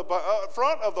front of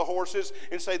the horses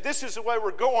and say, this is the way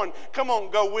we're going. Come on,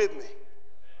 go with me.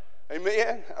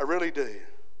 Amen? I really do.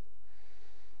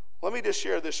 Let me just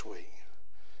share this week.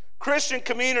 Christian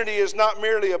community is not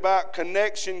merely about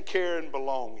connection, care, and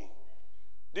belonging.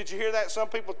 Did you hear that? Some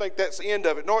people think that's the end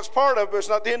of it. No, it's part of it, but it's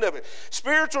not the end of it.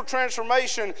 Spiritual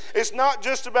transformation is not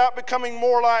just about becoming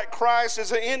more like Christ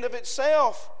as the end of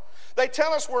itself. They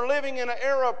tell us we're living in an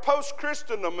era of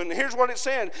post-Christendom, and here's what it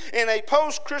said. In a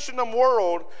post-Christendom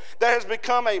world that has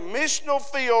become a missional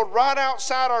field right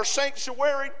outside our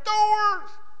sanctuary doors.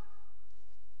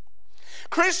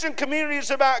 Christian community is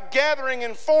about gathering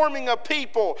and forming a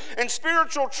people, and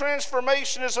spiritual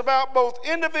transformation is about both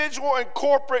individual and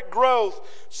corporate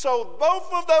growth. So both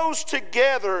of those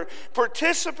together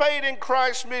participate in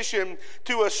Christ's mission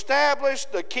to establish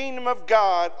the kingdom of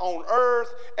God on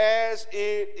earth as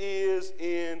it is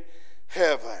in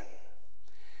heaven.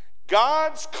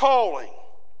 God's calling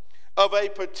of a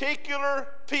particular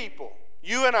people,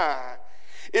 you and I,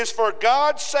 is for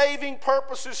God's saving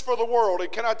purposes for the world.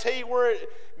 And can I tell you where it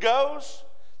goes?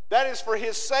 That is for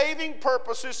His saving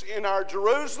purposes in our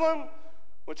Jerusalem,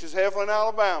 which is Heflin,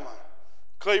 Alabama,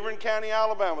 Cleveland County,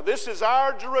 Alabama. This is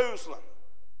our Jerusalem.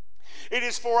 It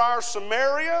is for our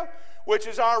Samaria, which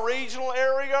is our regional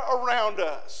area around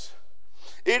us.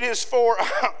 It is for,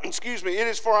 excuse me, it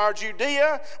is for our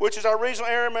Judea, which is our regional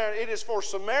area. It is for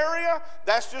Samaria.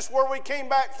 That's just where we came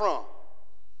back from.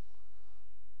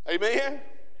 Amen?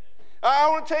 I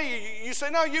want to tell you, you say,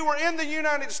 no, you were in the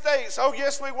United States. Oh,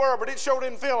 yes, we were, but it sure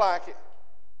didn't feel like it.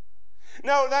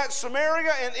 No, that's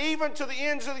Samaria and even to the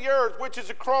ends of the earth, which is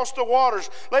across the waters.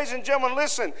 Ladies and gentlemen,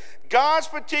 listen. God's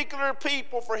particular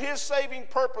people, for his saving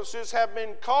purposes, have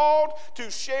been called to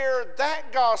share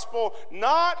that gospel,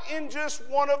 not in just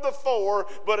one of the four,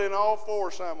 but in all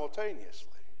four simultaneously.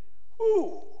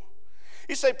 Woo.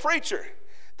 You say, preacher,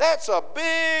 that's a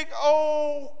big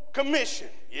old commission.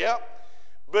 Yep.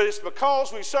 But it's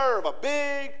because we serve a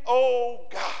big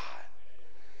old God.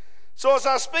 So as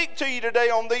I speak to you today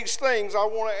on these things, I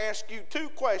want to ask you two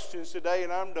questions today,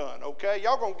 and I'm done, okay?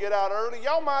 Y'all going to get out early.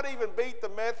 Y'all might even beat the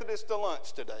Methodists to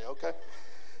lunch today, okay?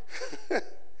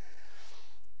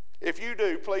 If you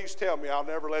do, please tell me. I'll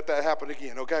never let that happen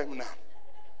again, okay? No.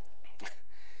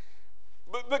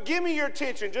 But give me your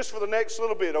attention just for the next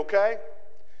little bit, okay?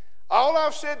 All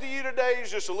I've said to you today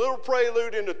is just a little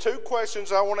prelude into two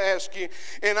questions I want to ask you,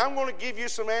 and I'm going to give you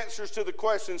some answers to the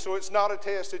questions, so it's not a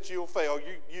test that you'll fail.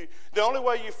 The only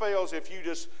way you fail is if you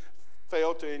just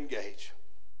fail to engage.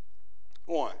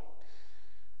 One,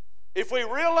 if we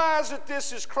realize that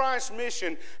this is Christ's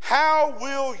mission, how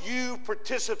will you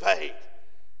participate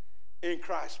in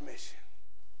Christ's mission?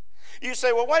 You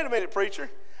say, well, wait a minute,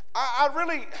 preacher. I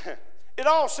really, it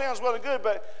all sounds well and good,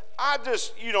 but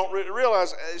you don't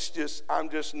realize it's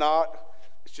just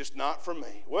not for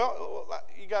me. Well,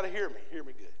 you got to hear me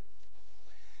good.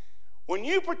 When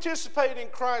you participate in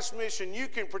Christ's mission, you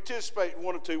can participate in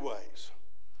one of two ways.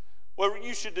 Well,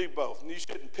 you should do both, and you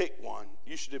shouldn't pick one.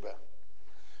 You should do both.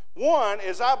 One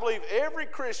is, I believe every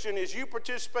Christian, as you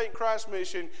participate in Christ's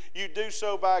mission, you do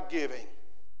so by giving.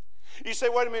 You say,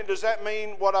 wait a minute, does that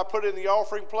mean what I put in the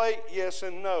offering plate? Yes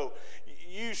and no.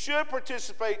 You should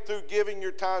participate through giving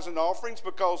your tithes and offerings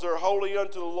because they're holy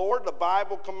unto the Lord. The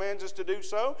Bible commands us to do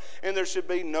so, and there should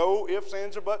be no ifs,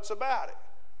 ands, or buts about it.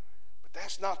 But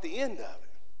that's not the end of it.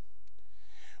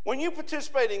 When you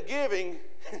participate in giving,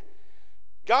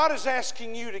 God is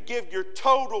asking you to give your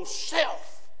total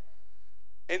self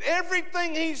and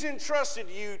everything he's entrusted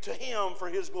you to him for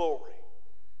his glory.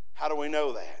 How do we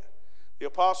know that? The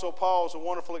Apostle Paul is a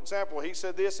wonderful example. He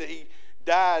said this, that he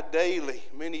died daily.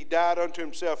 I mean, he died unto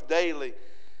himself daily.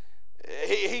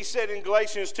 He said in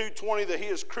Galatians 2:20 that he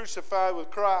is crucified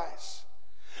with Christ.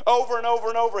 Over and over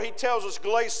and over, he tells us,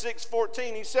 Galatians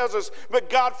 6:14, he tells us, but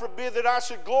God forbid that I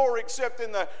should glory except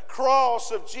in the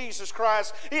cross of Jesus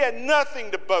Christ. He had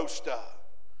nothing to boast of.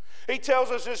 He tells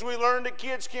us, as we learned at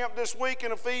Kids Camp this week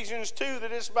in Ephesians 2,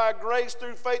 that it's by grace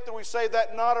through faith that we say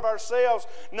that, not of ourselves,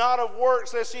 not of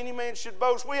works, lest any man should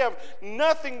boast. We have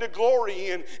nothing to glory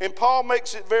in. And Paul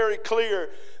makes it very clear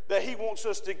that he wants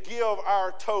us to give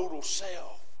our total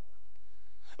self.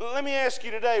 Let me ask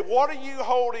you today, what are you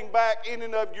holding back in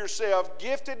and of yourself?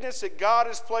 Giftedness that God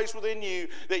has placed within you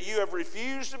that you have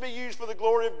refused to be used for the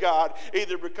glory of God,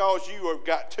 either because you have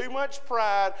got too much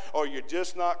pride or you're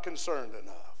just not concerned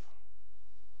enough.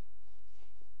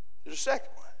 There's a second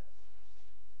one.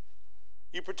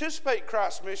 You participate in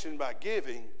Christ's mission by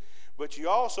giving, but you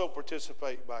also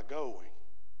participate by going.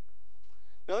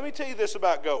 Now let me tell you this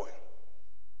about going.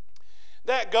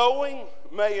 That going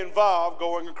may involve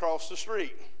going across the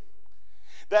street.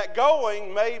 That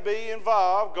going may be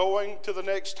involved going to the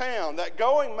next town. That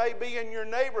going may be in your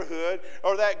neighborhood,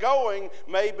 or that going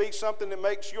may be something that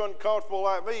makes you uncomfortable,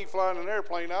 like me flying an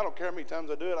airplane. I don't care how many times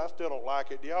I do it, I still don't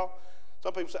like it, do y'all?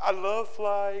 Some people say, I love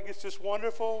flying, it's just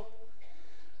wonderful.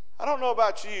 I don't know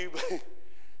about you, but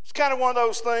it's kind of one of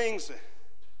those things that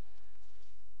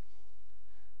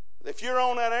if you're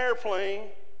on that airplane,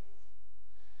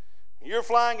 you're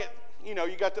flying at, you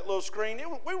got that little screen.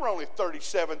 We were only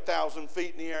 37,000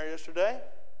 feet in the air yesterday,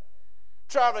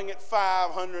 traveling at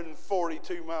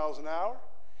 542 miles an hour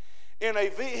in a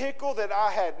vehicle that I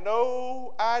had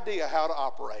no idea how to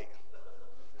operate.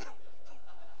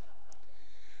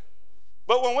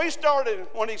 But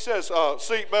when he says,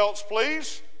 seat belts,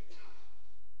 please,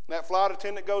 that flight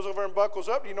attendant goes over and buckles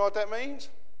up, do you know what that means?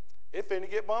 It's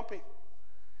finna get bumpy.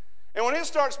 And when it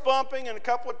starts bumping and a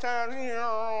couple of times,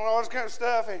 all this kind of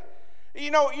stuff, and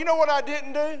you know what I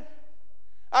didn't do?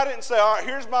 I didn't say, all right,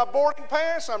 here's my boarding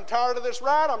pass. I'm tired of this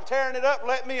ride. I'm tearing it up.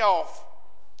 Let me off.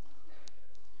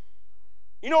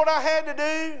 You know what I had to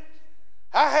do?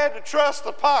 I had to trust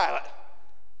the pilot.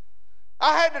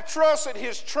 I had to trust that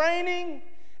his training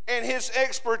and his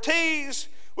expertise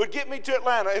would get me to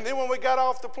Atlanta. And then when we got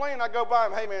off the plane, I go by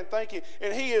him, hey man, thank you.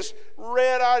 And he is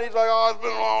red-eyed. He's like, oh, it's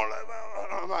been a long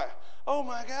time. I'm like, oh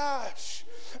my gosh.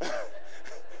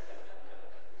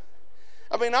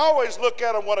 I mean, I always look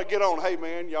at them when I get on. Hey,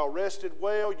 man, y'all rested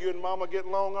well? You and Mama getting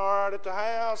along all right at the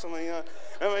house?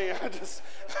 I just,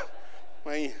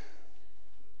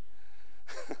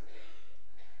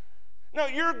 No,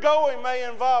 your going may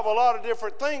involve a lot of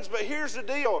different things, but here's the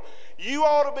deal. You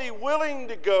ought to be willing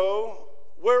to go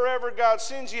wherever God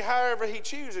sends you, however he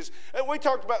chooses. And we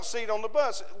talked about seat on the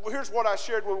bus. Here's what I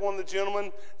shared with one of the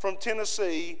gentlemen from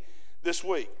Tennessee this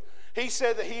week. He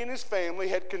said that he and his family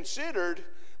had considered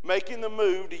making the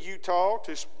move to Utah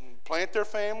to plant their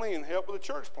family and help with the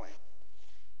church plant.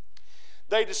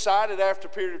 They decided after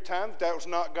a period of time that that was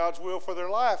not God's will for their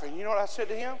life. And you know what I said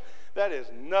to him? That is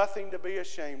nothing to be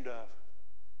ashamed of.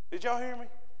 Did y'all hear me?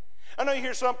 I know you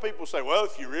hear some people say, well,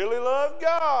 if you really love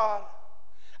God,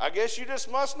 I guess you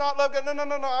just must not love God. No.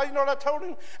 You know what I told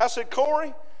him? I said,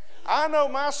 Corey, I know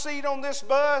my seat on this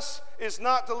bus is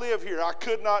not to live here. I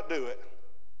could not do it.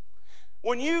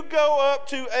 When you go up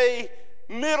to a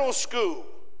middle school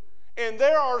and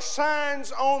there are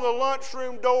signs on the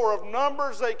lunchroom door of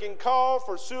numbers they can call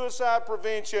for suicide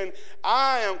prevention,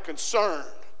 I am concerned.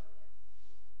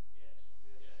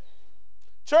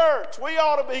 Church, we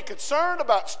ought to be concerned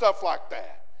about stuff like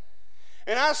that.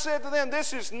 And I said to them,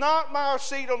 this is not my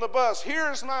seat on the bus.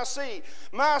 Here's my seat.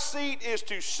 My seat is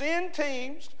to send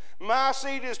teams. My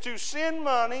seat is to send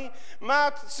money.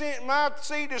 My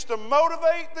seat is to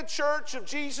motivate the church of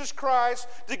Jesus Christ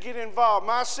to get involved.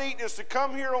 My seat is to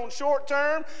come here on short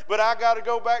term, but I got to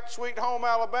go back to Sweet Home,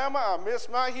 Alabama. I miss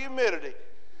my humidity.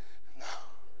 No.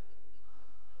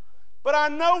 But I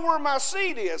know where my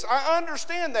seat is. I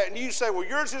understand that. And you say, well,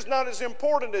 yours is not as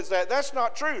important as that. That's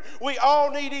not true. We all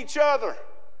need each other.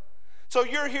 So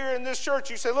you're here in this church,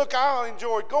 you say, look, I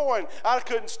enjoyed going. I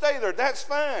couldn't stay there. That's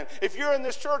fine. If you're in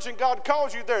this church and God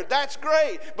calls you there, that's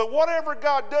great. But whatever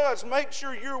God does, make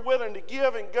sure you're willing to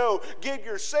give and go. Give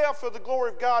yourself for the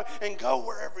glory of God and go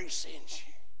wherever he sends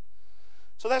you.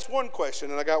 So that's one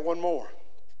question, and I got one more.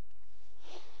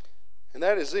 And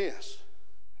that is this.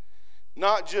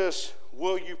 Not just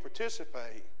will you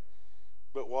participate,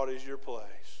 but what is your place?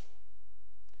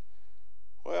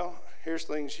 Well, here's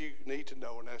things you need to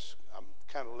know, and I'm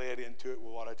kind of led into it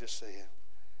with what I just said.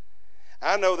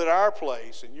 I know that our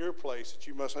place and your place that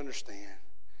you must understand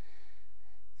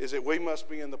is that we must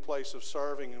be in the place of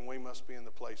serving and we must be in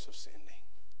the place of sending.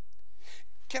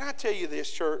 Can I tell you this,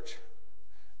 church?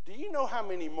 Do you know how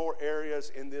many more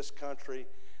areas in this country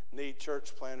need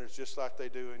church planters just like they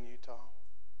do in Utah?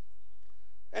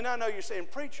 And I know you're saying,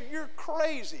 preacher, you're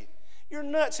crazy. You're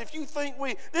nuts if you think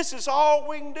this is all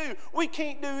we can do. We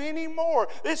can't do any more.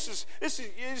 This is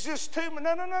just too much.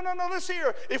 No. Listen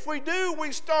here. If we do,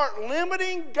 we start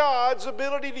limiting God's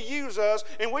ability to use us,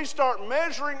 and we start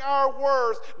measuring our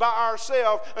worth by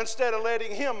ourselves instead of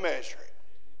letting him measure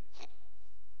it.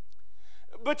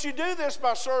 But you do this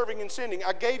by serving and sending.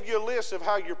 I gave you a list of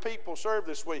how your people serve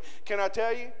this week. Can I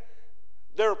tell you?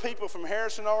 There are people from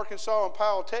Harrison, Arkansas, and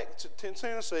Powell,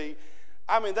 Tennessee.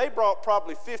 I mean, they brought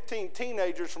probably 15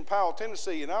 teenagers from Powell,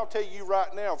 Tennessee, and I'll tell you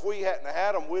right now, if we hadn't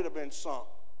had them, we'd have been sunk.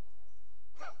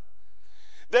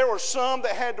 There were some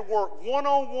that had to work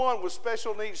one-on-one with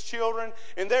special needs children,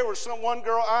 and there was one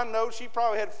girl I know, she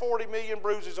probably had 40 million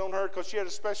bruises on her because she had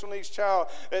a special needs child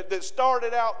that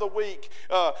started out the week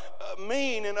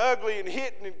mean and ugly and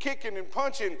hitting and kicking and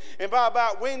punching, and by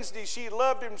about Wednesday, she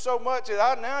loved him so much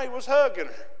that now he was hugging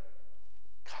her.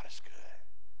 God is good.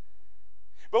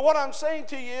 But what I'm saying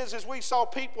to you is we saw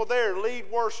people there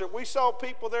lead worship. We saw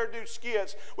people there do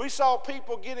skits. We saw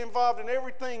people get involved in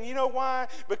everything. You know why?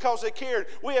 Because they cared.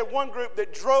 We had one group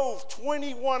that drove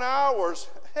 21 hours,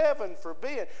 heaven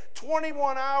forbid,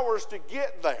 21 hours to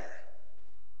get there.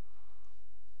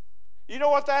 You know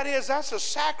what that is? That's a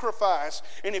sacrifice.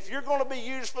 And if you're going to be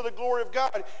used for the glory of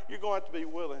God, you're going to have to be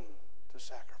willing to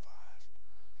sacrifice.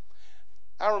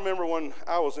 I remember when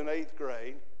I was in 8th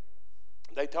grade,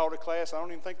 they taught a class, I don't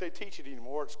even think they teach it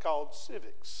anymore, it's called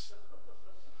civics.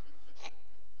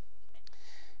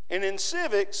 And in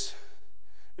civics,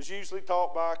 it was usually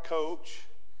taught by a coach.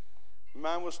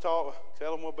 Mine was taught,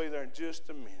 tell them we'll be there in just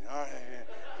a minute. All right,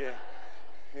 yeah.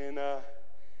 And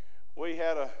we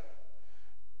had a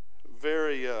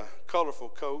very colorful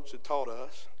coach that taught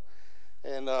us,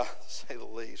 and to say the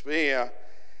least. But yeah,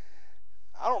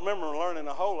 I don't remember learning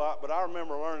a whole lot, but I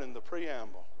remember learning the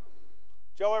preamble.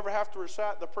 Did y'all ever have to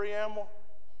recite the preamble?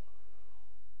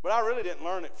 But I really didn't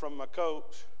learn it from my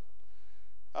coach.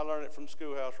 I learned it from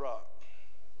Schoolhouse Rock.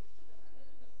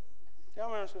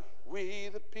 Y'all remember? We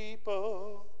the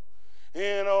people,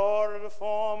 in order to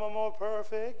form a more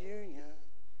perfect union,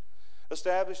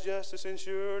 establish justice,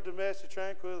 ensure domestic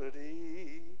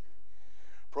tranquility,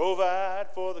 provide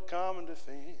for the common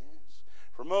defense,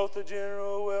 promote the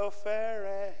general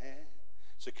welfare, and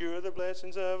secure the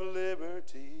blessings of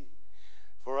liberty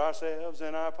for ourselves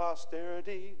and our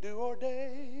posterity. Do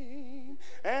ordain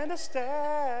and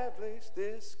establish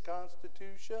this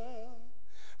Constitution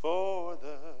for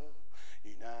the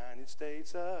United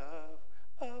States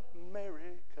of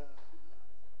America.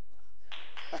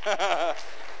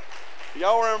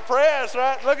 Y'all were impressed,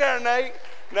 right? Look at her, Nate.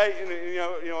 Nate, you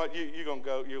know what? You're gonna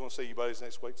go. You're gonna see your buddies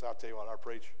next week. So I'll tell you what, our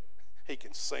preacher, he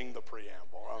can sing the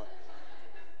preamble. Right?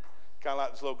 Kind of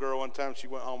like this little girl one time. She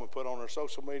went home and put on her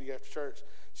social media after church.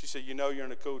 She said, "You know, you're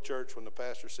in a cool church when the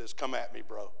pastor says, 'Come at me,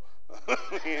 bro.'"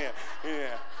 yeah.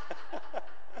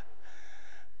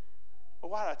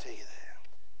 Well, why did I tell you that?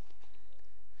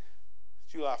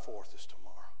 July 4th is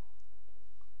tomorrow.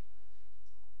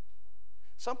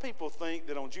 Some people think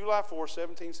that on July 4th,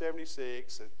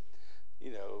 1776, that,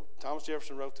 Thomas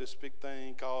Jefferson wrote this big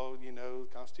thing called, the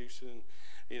Constitution,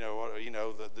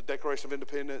 the Declaration of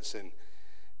Independence, and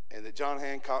that John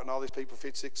Hancock and all these people,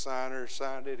 56 signers,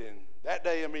 signed it, and that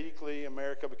day immediately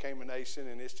America became a nation,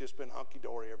 and it's just been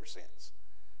hunky-dory ever since.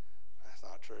 That's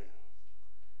not true.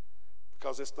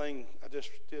 Because this thing, I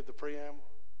just did the preamble,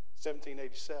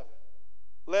 1787.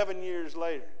 11 years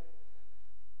later.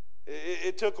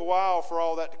 It took a while for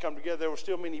all that to come together. There were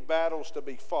still many battles to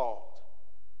be fought.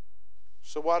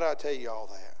 So why did I tell you all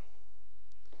that?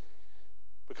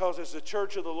 Because as the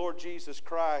church of the Lord Jesus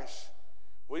Christ,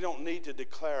 we don't need to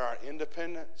declare our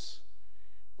independence.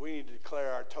 We need to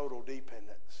declare our total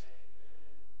dependence.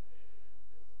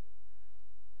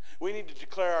 We need to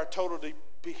declare our total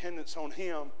dependence on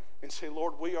Him and say,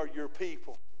 Lord, we are your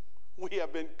people. We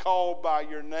have been called by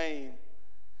your name.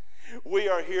 We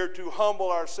are here to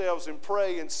humble ourselves and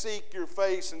pray and seek your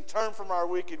face and turn from our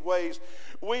wicked ways.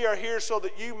 We are here so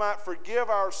that you might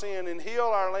forgive our sin and heal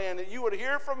our land, that you would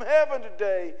hear from heaven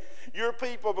today, your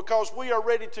people, because we are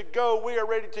ready to go, we are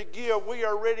ready to give, we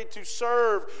are ready to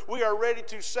serve, we are ready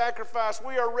to sacrifice,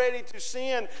 we are ready to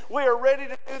sin, we are ready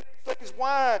to do these things.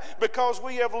 Why? Because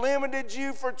we have limited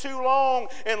you for too long.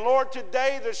 And Lord,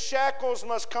 today the shackles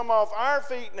must come off our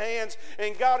feet and hands.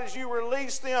 And God, as you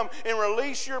release them and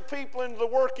release your people into the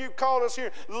work you called us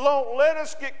here, don't let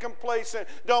us get complacent.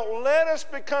 Don't let us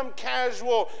become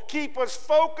casual. Keep us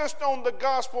focused on the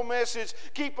gospel message.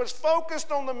 Keep us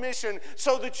focused on the mission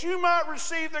so that you might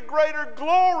receive the greater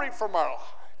glory from our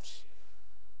lives.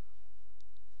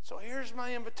 So here's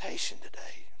my invitation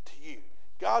today to you.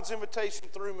 God's invitation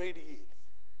through me to you.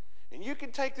 And you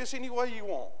can take this any way you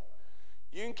want.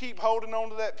 You can keep holding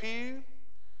on to that pew.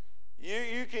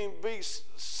 You can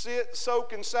sit,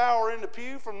 soak, and sour in the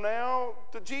pew from now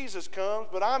till Jesus comes.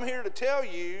 But I'm here to tell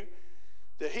you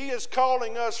that He is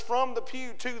calling us from the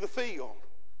pew to the field.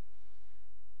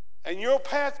 And your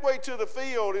pathway to the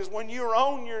field is when you're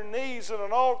on your knees in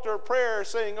an altar of prayer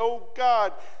saying, oh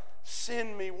God,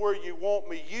 send me where you want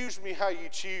me. Use me how you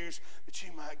choose, that you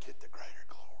might get the greater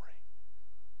glory.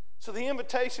 So the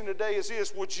invitation today is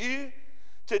this. Would you,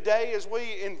 today as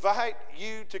we invite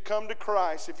you to come to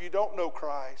Christ, if you don't know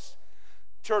Christ,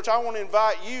 church, I want to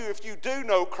invite you, if you do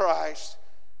know Christ,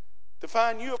 to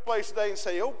find you a place today and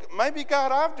say, oh, maybe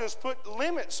God, I've just put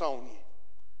limits on you.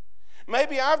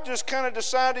 Maybe I've just kind of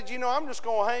decided, I'm just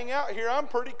going to hang out here. I'm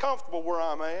pretty comfortable where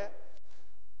I'm at.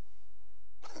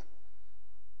 But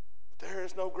there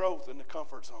is no growth in the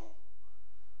comfort zone.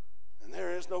 And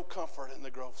there is no comfort in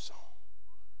the growth zone.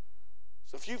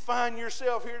 So if you find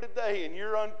yourself here today and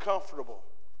you're uncomfortable,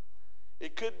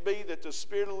 it could be that the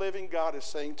Spirit of the living God is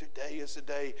saying, today is the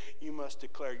day you must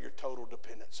declare your total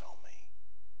dependence on me.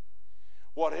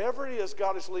 Whatever it is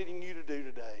God is leading you to do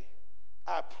today,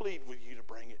 I plead with you to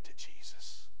bring it to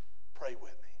Jesus. Pray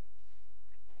with me.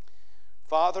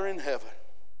 Father in heaven,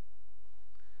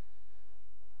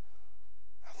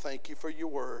 I thank you for your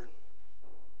word.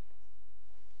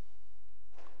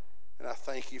 And I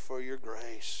thank you for your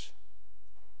grace.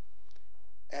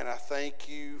 And I thank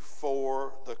you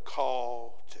for the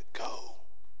call to go.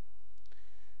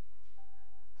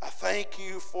 I thank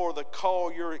you for the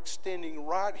call you're extending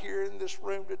right here in this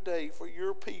room today for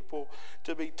your people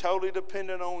to be totally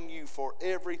dependent on you for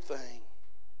everything.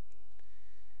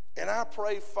 And I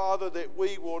pray, Father, that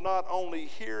we will not only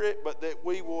hear it, but that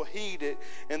we will heed it,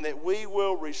 and that we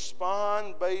will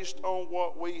respond based on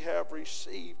what we have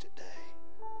received today.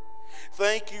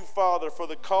 Thank you, Father, for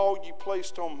the call you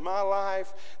placed on my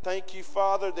life. Thank you,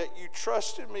 Father, that you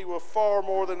trusted me with far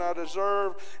more than I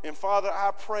deserve. And, Father,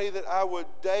 I pray that I would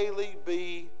daily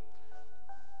be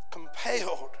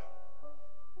compelled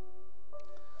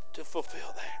to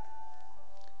fulfill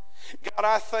that. God,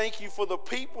 I thank you for the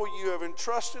people you have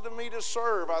entrusted to me to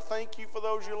serve. I thank you for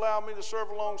those you allow me to serve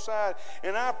alongside.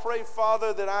 And I pray,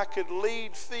 Father, that I could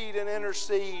lead, feed, and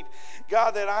intercede.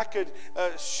 God, that I could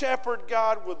shepherd,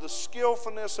 God, with the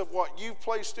skillfulness of what you've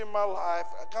placed in my life.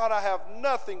 God, I have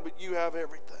nothing, but you have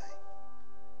everything.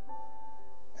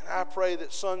 And I pray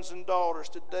that sons and daughters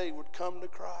today would come to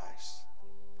Christ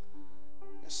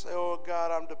and say, oh,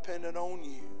 God, I'm dependent on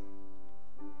you.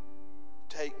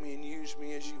 Take me and use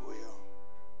me as you will.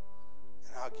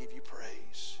 And I'll give you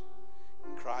praise.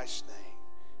 In Christ's name,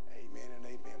 amen and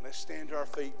amen. Let's stand to our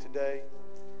feet today.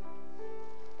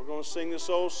 We're going to sing this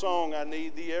old song, I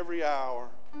Need Thee Every Hour.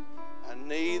 I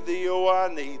need thee, oh, I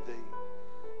need thee.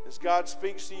 As God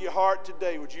speaks to your heart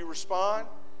today, would you respond?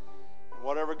 And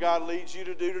whatever God leads you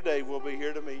to do today, we'll be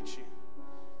here to meet you.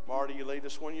 Marty, you lead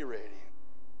us when you're ready.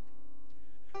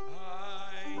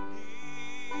 I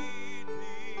need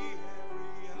thee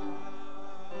every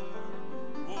hour,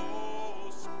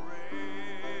 most gracious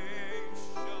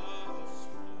Lord.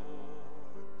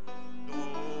 No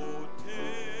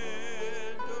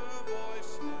tender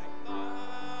voice like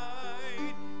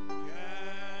thine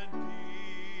can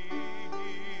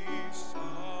peace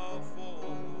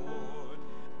afford.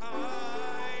 I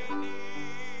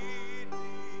need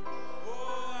thee,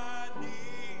 oh, I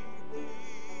need thee.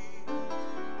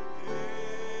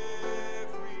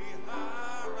 Every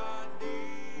hour I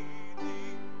need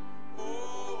thee.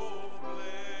 Oh,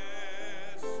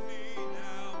 bless me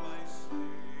now, my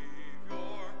Savior.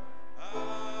 I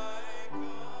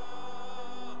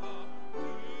come to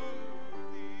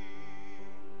thee.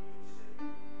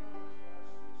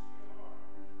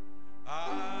 I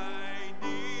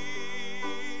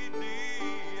need thee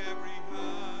every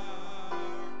hour.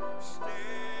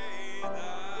 Stay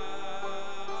thou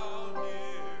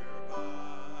nearby.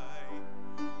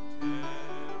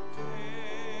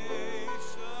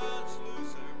 Temptations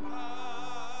lose their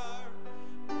power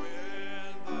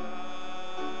when thou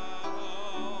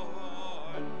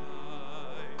art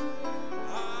nigh.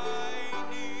 I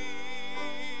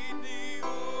need thee, oh,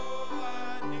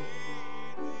 I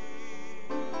need thee.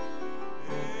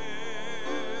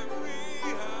 Every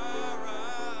hour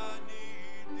I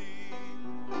need thee.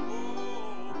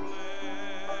 Oh,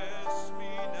 bless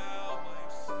me now, my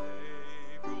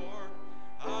Savior.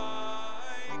 I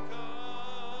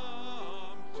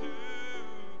come to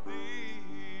thee.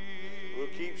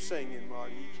 We'll keep singing,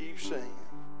 Marty. You keep singing.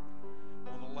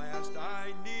 On the last,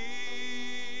 I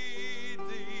need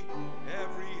thee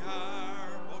every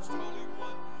hour, most holy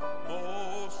one,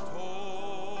 most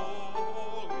holy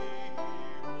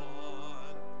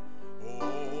one.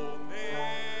 Oh,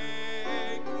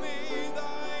 make me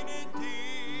thine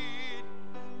indeed,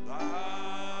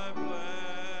 thy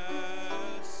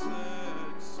blessed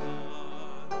Son.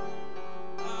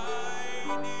 I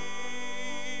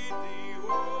need thee,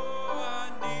 oh, I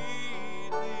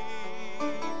need thee.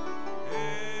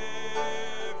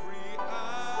 Every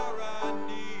hour I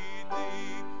need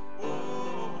thee.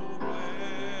 Oh,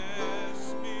 bless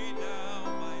me now,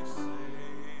 my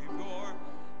Savior.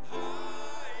 I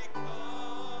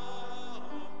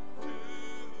come to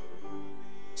thee.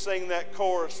 Sing that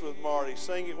chorus with Marty.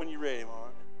 Sing it when you're ready,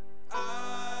 Marty.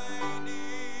 I need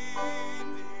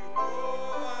thee,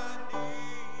 oh, I need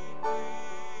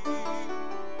thee.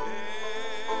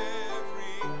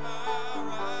 Every hour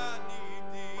I need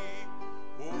thee.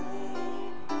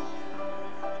 Oh,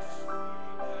 bless me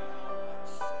now, my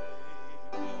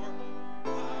Savior.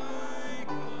 I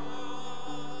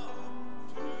come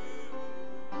to thee.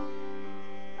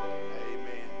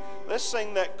 Amen. Let's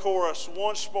sing that chorus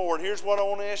once more. And here's what I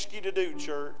want to ask you to do,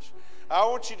 church. I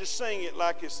want you to sing it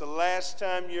like it's the last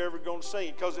time you're ever going to sing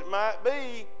it, because it might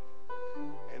be.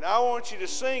 And I want you to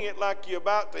sing it like you're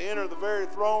about to enter the very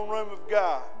throne room of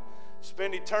God,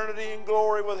 spend eternity in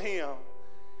glory with Him.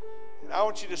 And I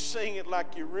want you to sing it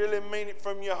like you really mean it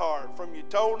from your heart, from your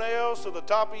toenails to the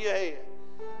top of your head.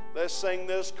 Let's sing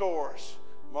this chorus.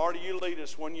 Marty, you lead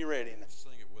us when you're ready.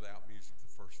 Sing it without music, the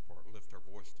first part. Lift our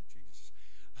voice to Jesus.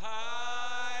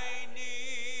 I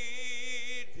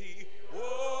need thee,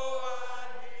 oh, I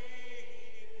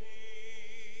need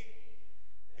thee.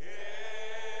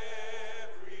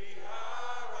 Every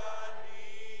hour I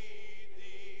need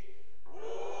thee.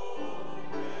 Oh,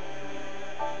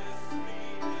 bless me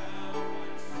now, my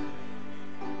Savior.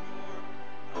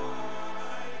 I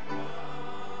come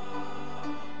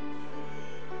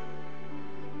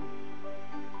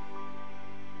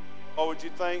Oh, would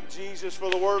you thank Jesus for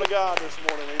the Word of God this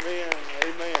morning? Amen.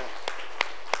 Amen.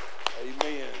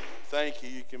 Amen. Thank you.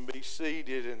 You can be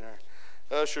seated, and our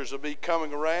ushers will be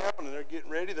coming around, and they're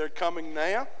getting ready. They're coming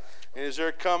now. And as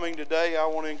they're coming today, I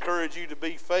want to encourage you to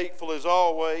be faithful as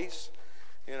always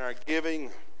in our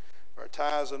giving, our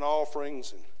tithes and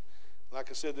offerings. And like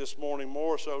I said this morning,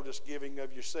 more so just giving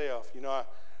of yourself. You know, I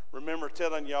remember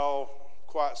telling y'all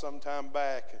quite some time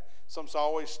back, something's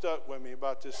always stuck with me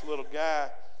about this little guy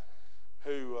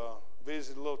who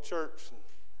visited a little church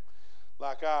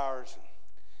like ours.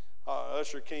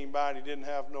 Usher came by and he didn't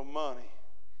have no money.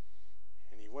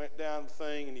 And he went down the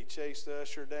thing and he chased the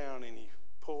usher down and he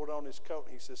pulled on his coat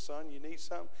and he said, "Son, you need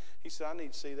something?" He said, "I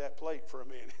need to see that plate for a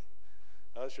minute."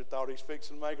 Usher thought he was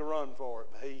fixing to make a run for it.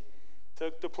 But he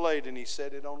took the plate and he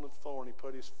set it on the floor and he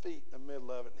put his feet in the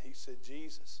middle of it. And he said,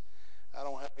 "Jesus, I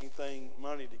don't have anything,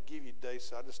 money to give you today,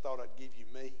 so I just thought I'd give you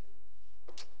me."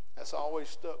 That's always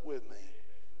stuck with me.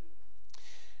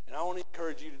 And I want to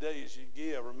encourage you today as you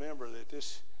give, remember that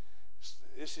this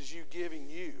is you giving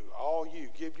you, all you.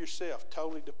 Give yourself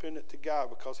totally dependent to God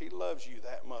because He loves you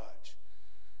that much.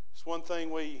 It's one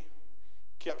thing we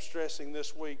kept stressing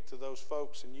this week to those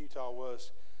folks in Utah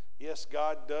was, yes,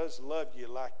 God does love you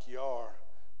like you are,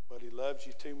 but He loves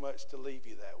you too much to leave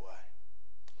you that way.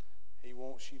 He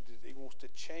wants to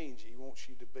change you. He wants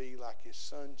you to be like His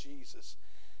Son Jesus.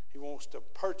 He wants to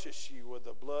purchase you with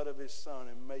the blood of His Son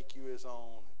and make you His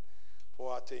own.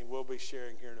 Boy, I tell you, we'll be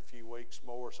sharing here in a few weeks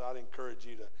more, so I'd encourage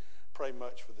you to pray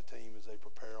much for the team as they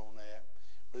prepare on that.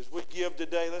 But as we give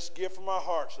today, let's give from our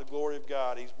hearts the glory of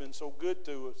God. He's been so good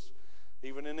to us.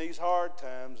 Even in these hard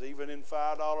times, even in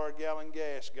 $5 a gallon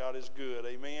gas, God is good.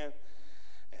 Amen.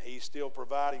 And He's still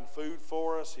providing food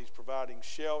for us. He's providing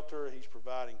shelter. He's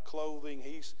providing clothing.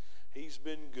 He's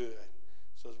been good.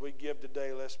 So as we give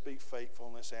today, let's be faithful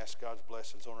and let's ask God's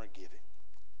blessings on our giving.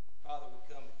 Father, we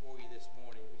come before you this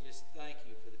morning. We just thank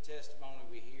you for the testimony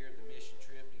we hear of the mission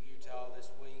trip to Utah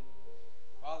this week.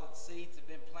 Father, the seeds have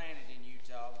been planted in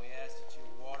Utah. We ask that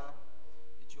you'll water them,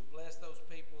 that you'll bless those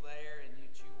people there, and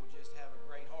that you will just have a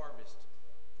great harvest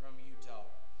from Utah.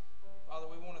 Father,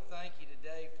 we want to thank you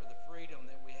today for the freedom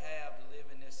that we have to live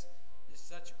in this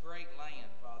such a great land,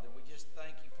 Father. We just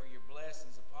thank you for your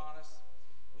blessings upon us.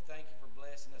 We thank you for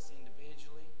blessing us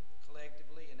individually,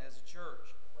 collectively, and as a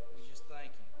church. We just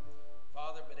thank you.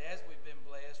 Father, but as we've been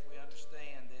blessed, we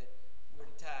understand that we're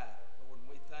to tithe. Lord, and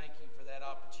we thank you for that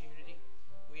opportunity.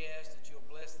 We ask that you'll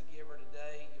bless the giver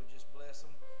today. You'll just bless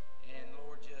them. And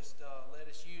Lord, just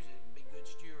let us use it and be good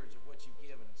stewards of what you've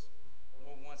given us.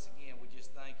 Lord, once again, we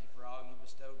just thank you for all you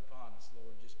bestowed upon us.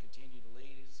 Lord, just continue to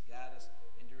lead us, guide us,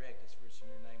 and direct us. For it's in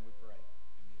your name we pray.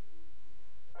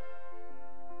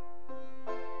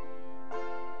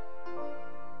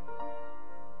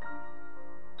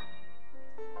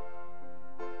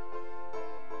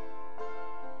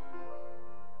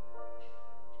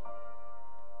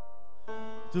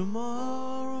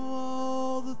 Tomorrow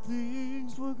all the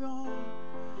things were gone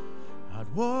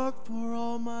I'd worked for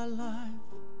all my life,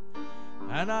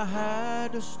 and I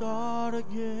had to start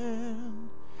again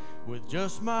with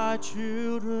just my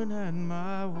children and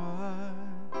my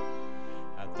wife.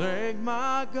 I thank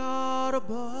my God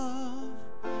above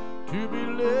to be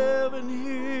living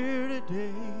here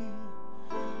today,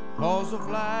 'cause the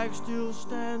flag still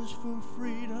stands for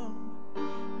freedom,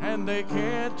 and they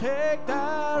can't take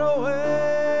that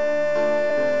away.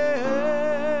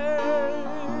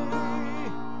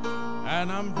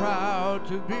 And I'm proud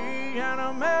to be an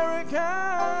American,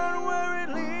 where at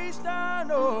least I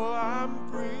know I'm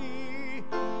free.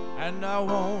 And I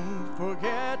won't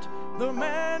forget the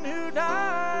man who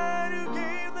died, who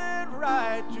gave that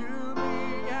right to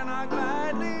me. And I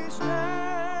gladly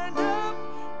stand up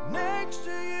next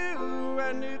to you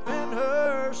and defend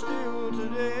her still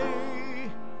today.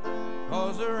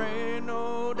 'Cause there ain't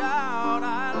no doubt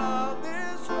I love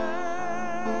this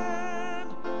land.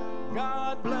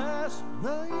 God bless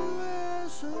the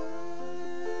USA.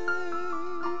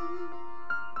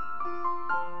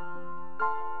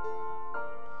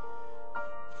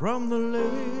 From the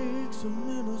lakes of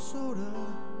Minnesota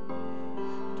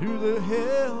to the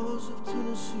hills of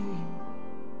Tennessee,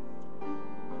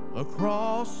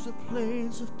 across the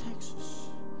plains of Texas,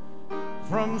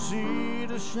 from sea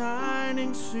to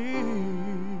shining sea,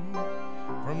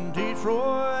 from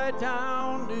Detroit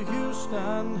down to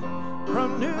Houston,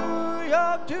 from New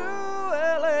York to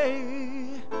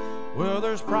LA, well,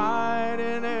 there's pride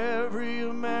in every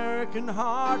American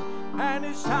heart, and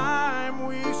it's time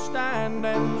we stand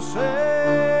and say,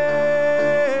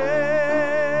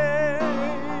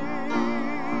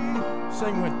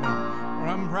 sing with me,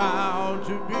 I'm proud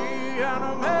to be an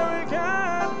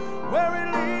American, where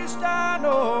at least I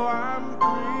know I'm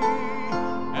free.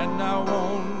 And I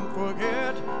won't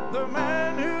forget the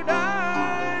man who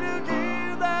died, who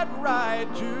gave that right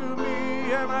to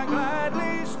me. And I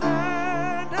gladly stand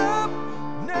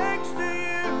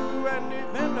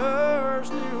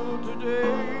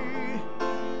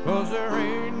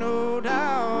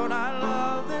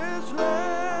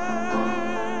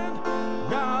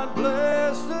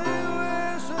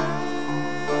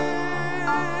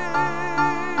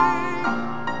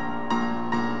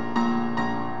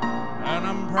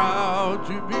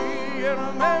to be an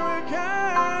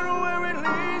American where at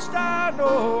least I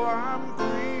know I'm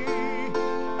free.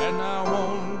 And I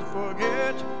won't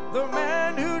forget the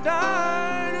man who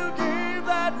died, who gave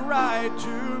that right to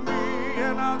me.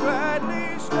 And I'll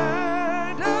gladly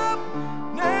stand up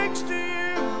next to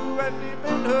you and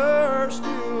defend her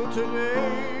still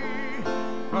today.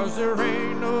 'Cause there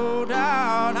ain't no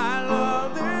doubt I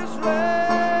love this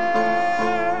land.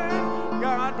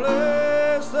 God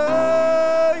bless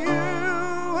the USA.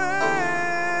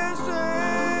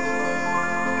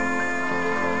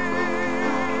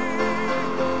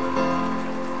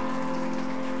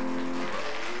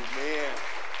 Amen.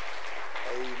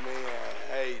 Amen.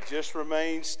 Hey, just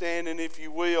remain standing if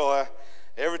you will.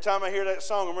 Every time I hear that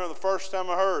song, I remember the first time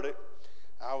I heard it.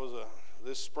 I was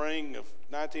this spring of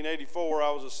 1984, I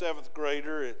was a 7th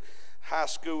grader at high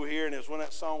school here, and it was when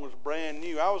that song was brand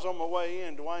new. I was on my way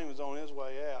in, Dwayne was on his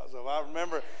way out. So I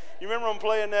remember, you remember them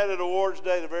playing that at awards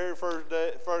day, the very first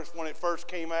day, when it first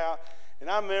came out, and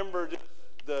I remember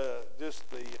the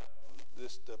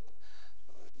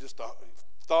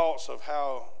thoughts of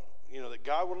how, that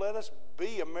God would let us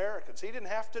be Americans. He didn't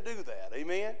have to do that.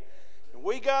 Amen. And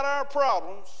we got our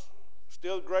problems,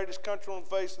 still the greatest country on the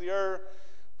face of the earth.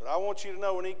 But I want you to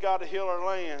know we need God to heal our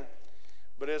land.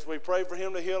 But as we pray for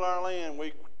him to heal our land,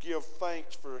 we give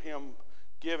thanks for him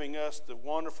giving us the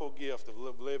wonderful gift of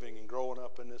living and growing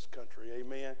up in this country.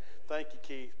 Amen. Thank you,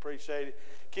 Keith. Appreciate it.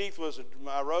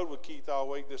 I rode with Keith all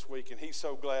week this week, and he's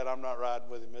so glad I'm not riding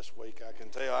with him this week. I can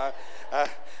tell.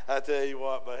 I tell you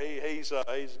what, but he's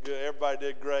good. Everybody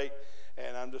did great.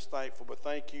 And I'm just thankful. But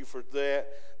thank you for that.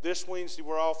 This Wednesday,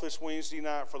 we're off this Wednesday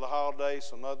night for the holiday,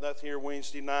 so nothing here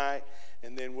Wednesday night.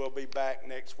 And then we'll be back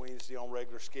next Wednesday on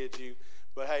regular schedule.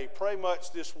 But hey, pray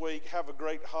much this week. Have a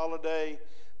great holiday.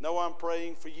 Know I'm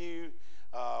praying for you.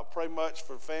 Pray much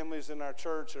for families in our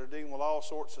church that are dealing with all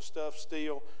sorts of stuff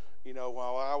still.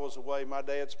 While I was away, my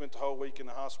dad spent the whole week in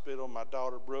the hospital. My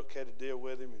daughter Brooke had to deal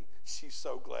with him, and she's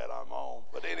so glad I'm home.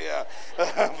 But anyhow,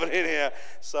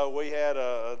 so we had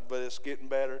but it's getting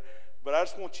better. But I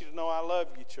just want you to know I love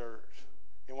you, church.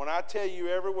 And when I tell you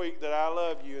every week that I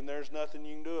love you and there's nothing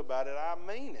you can do about it, I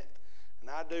mean it. And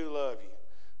I do love you.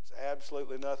 There's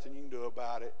absolutely nothing you can do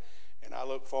about it. And I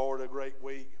look forward to a great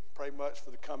week. Pray much for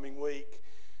the coming week.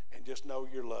 And just know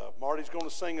your love. Marty's going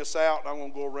to sing us out, and I'm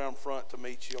going to go around front to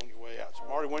meet you on your way out. So,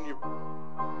 Marty, when you're...